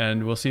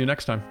we'll see you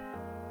next time.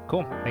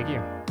 Cool. Thank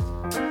you.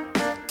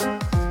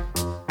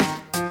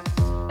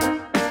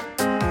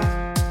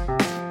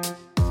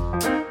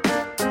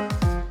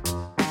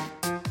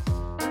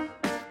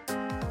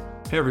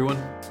 Hey everyone.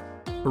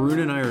 Arun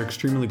and I are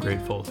extremely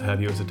grateful to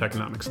have you as a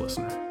Technomics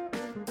listener.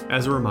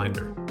 As a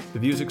reminder, the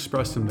views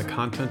expressed in the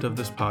content of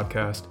this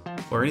podcast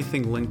or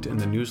anything linked in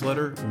the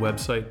newsletter,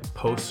 website,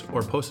 posts,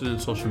 or posted in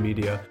social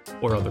media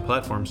or other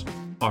platforms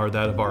are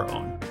that of our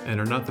own and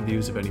are not the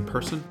views of any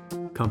person,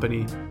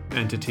 company,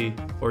 entity,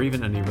 or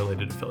even any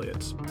related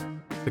affiliates.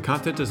 The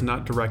content is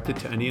not directed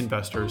to any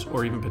investors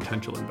or even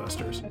potential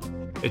investors.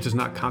 It does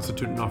not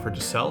constitute an offer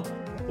to sell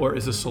or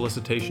is a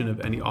solicitation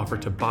of any offer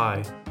to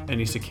buy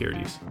any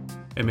securities.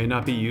 It may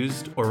not be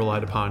used or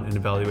relied upon in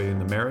evaluating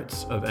the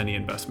merits of any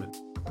investment.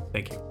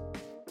 Thank you.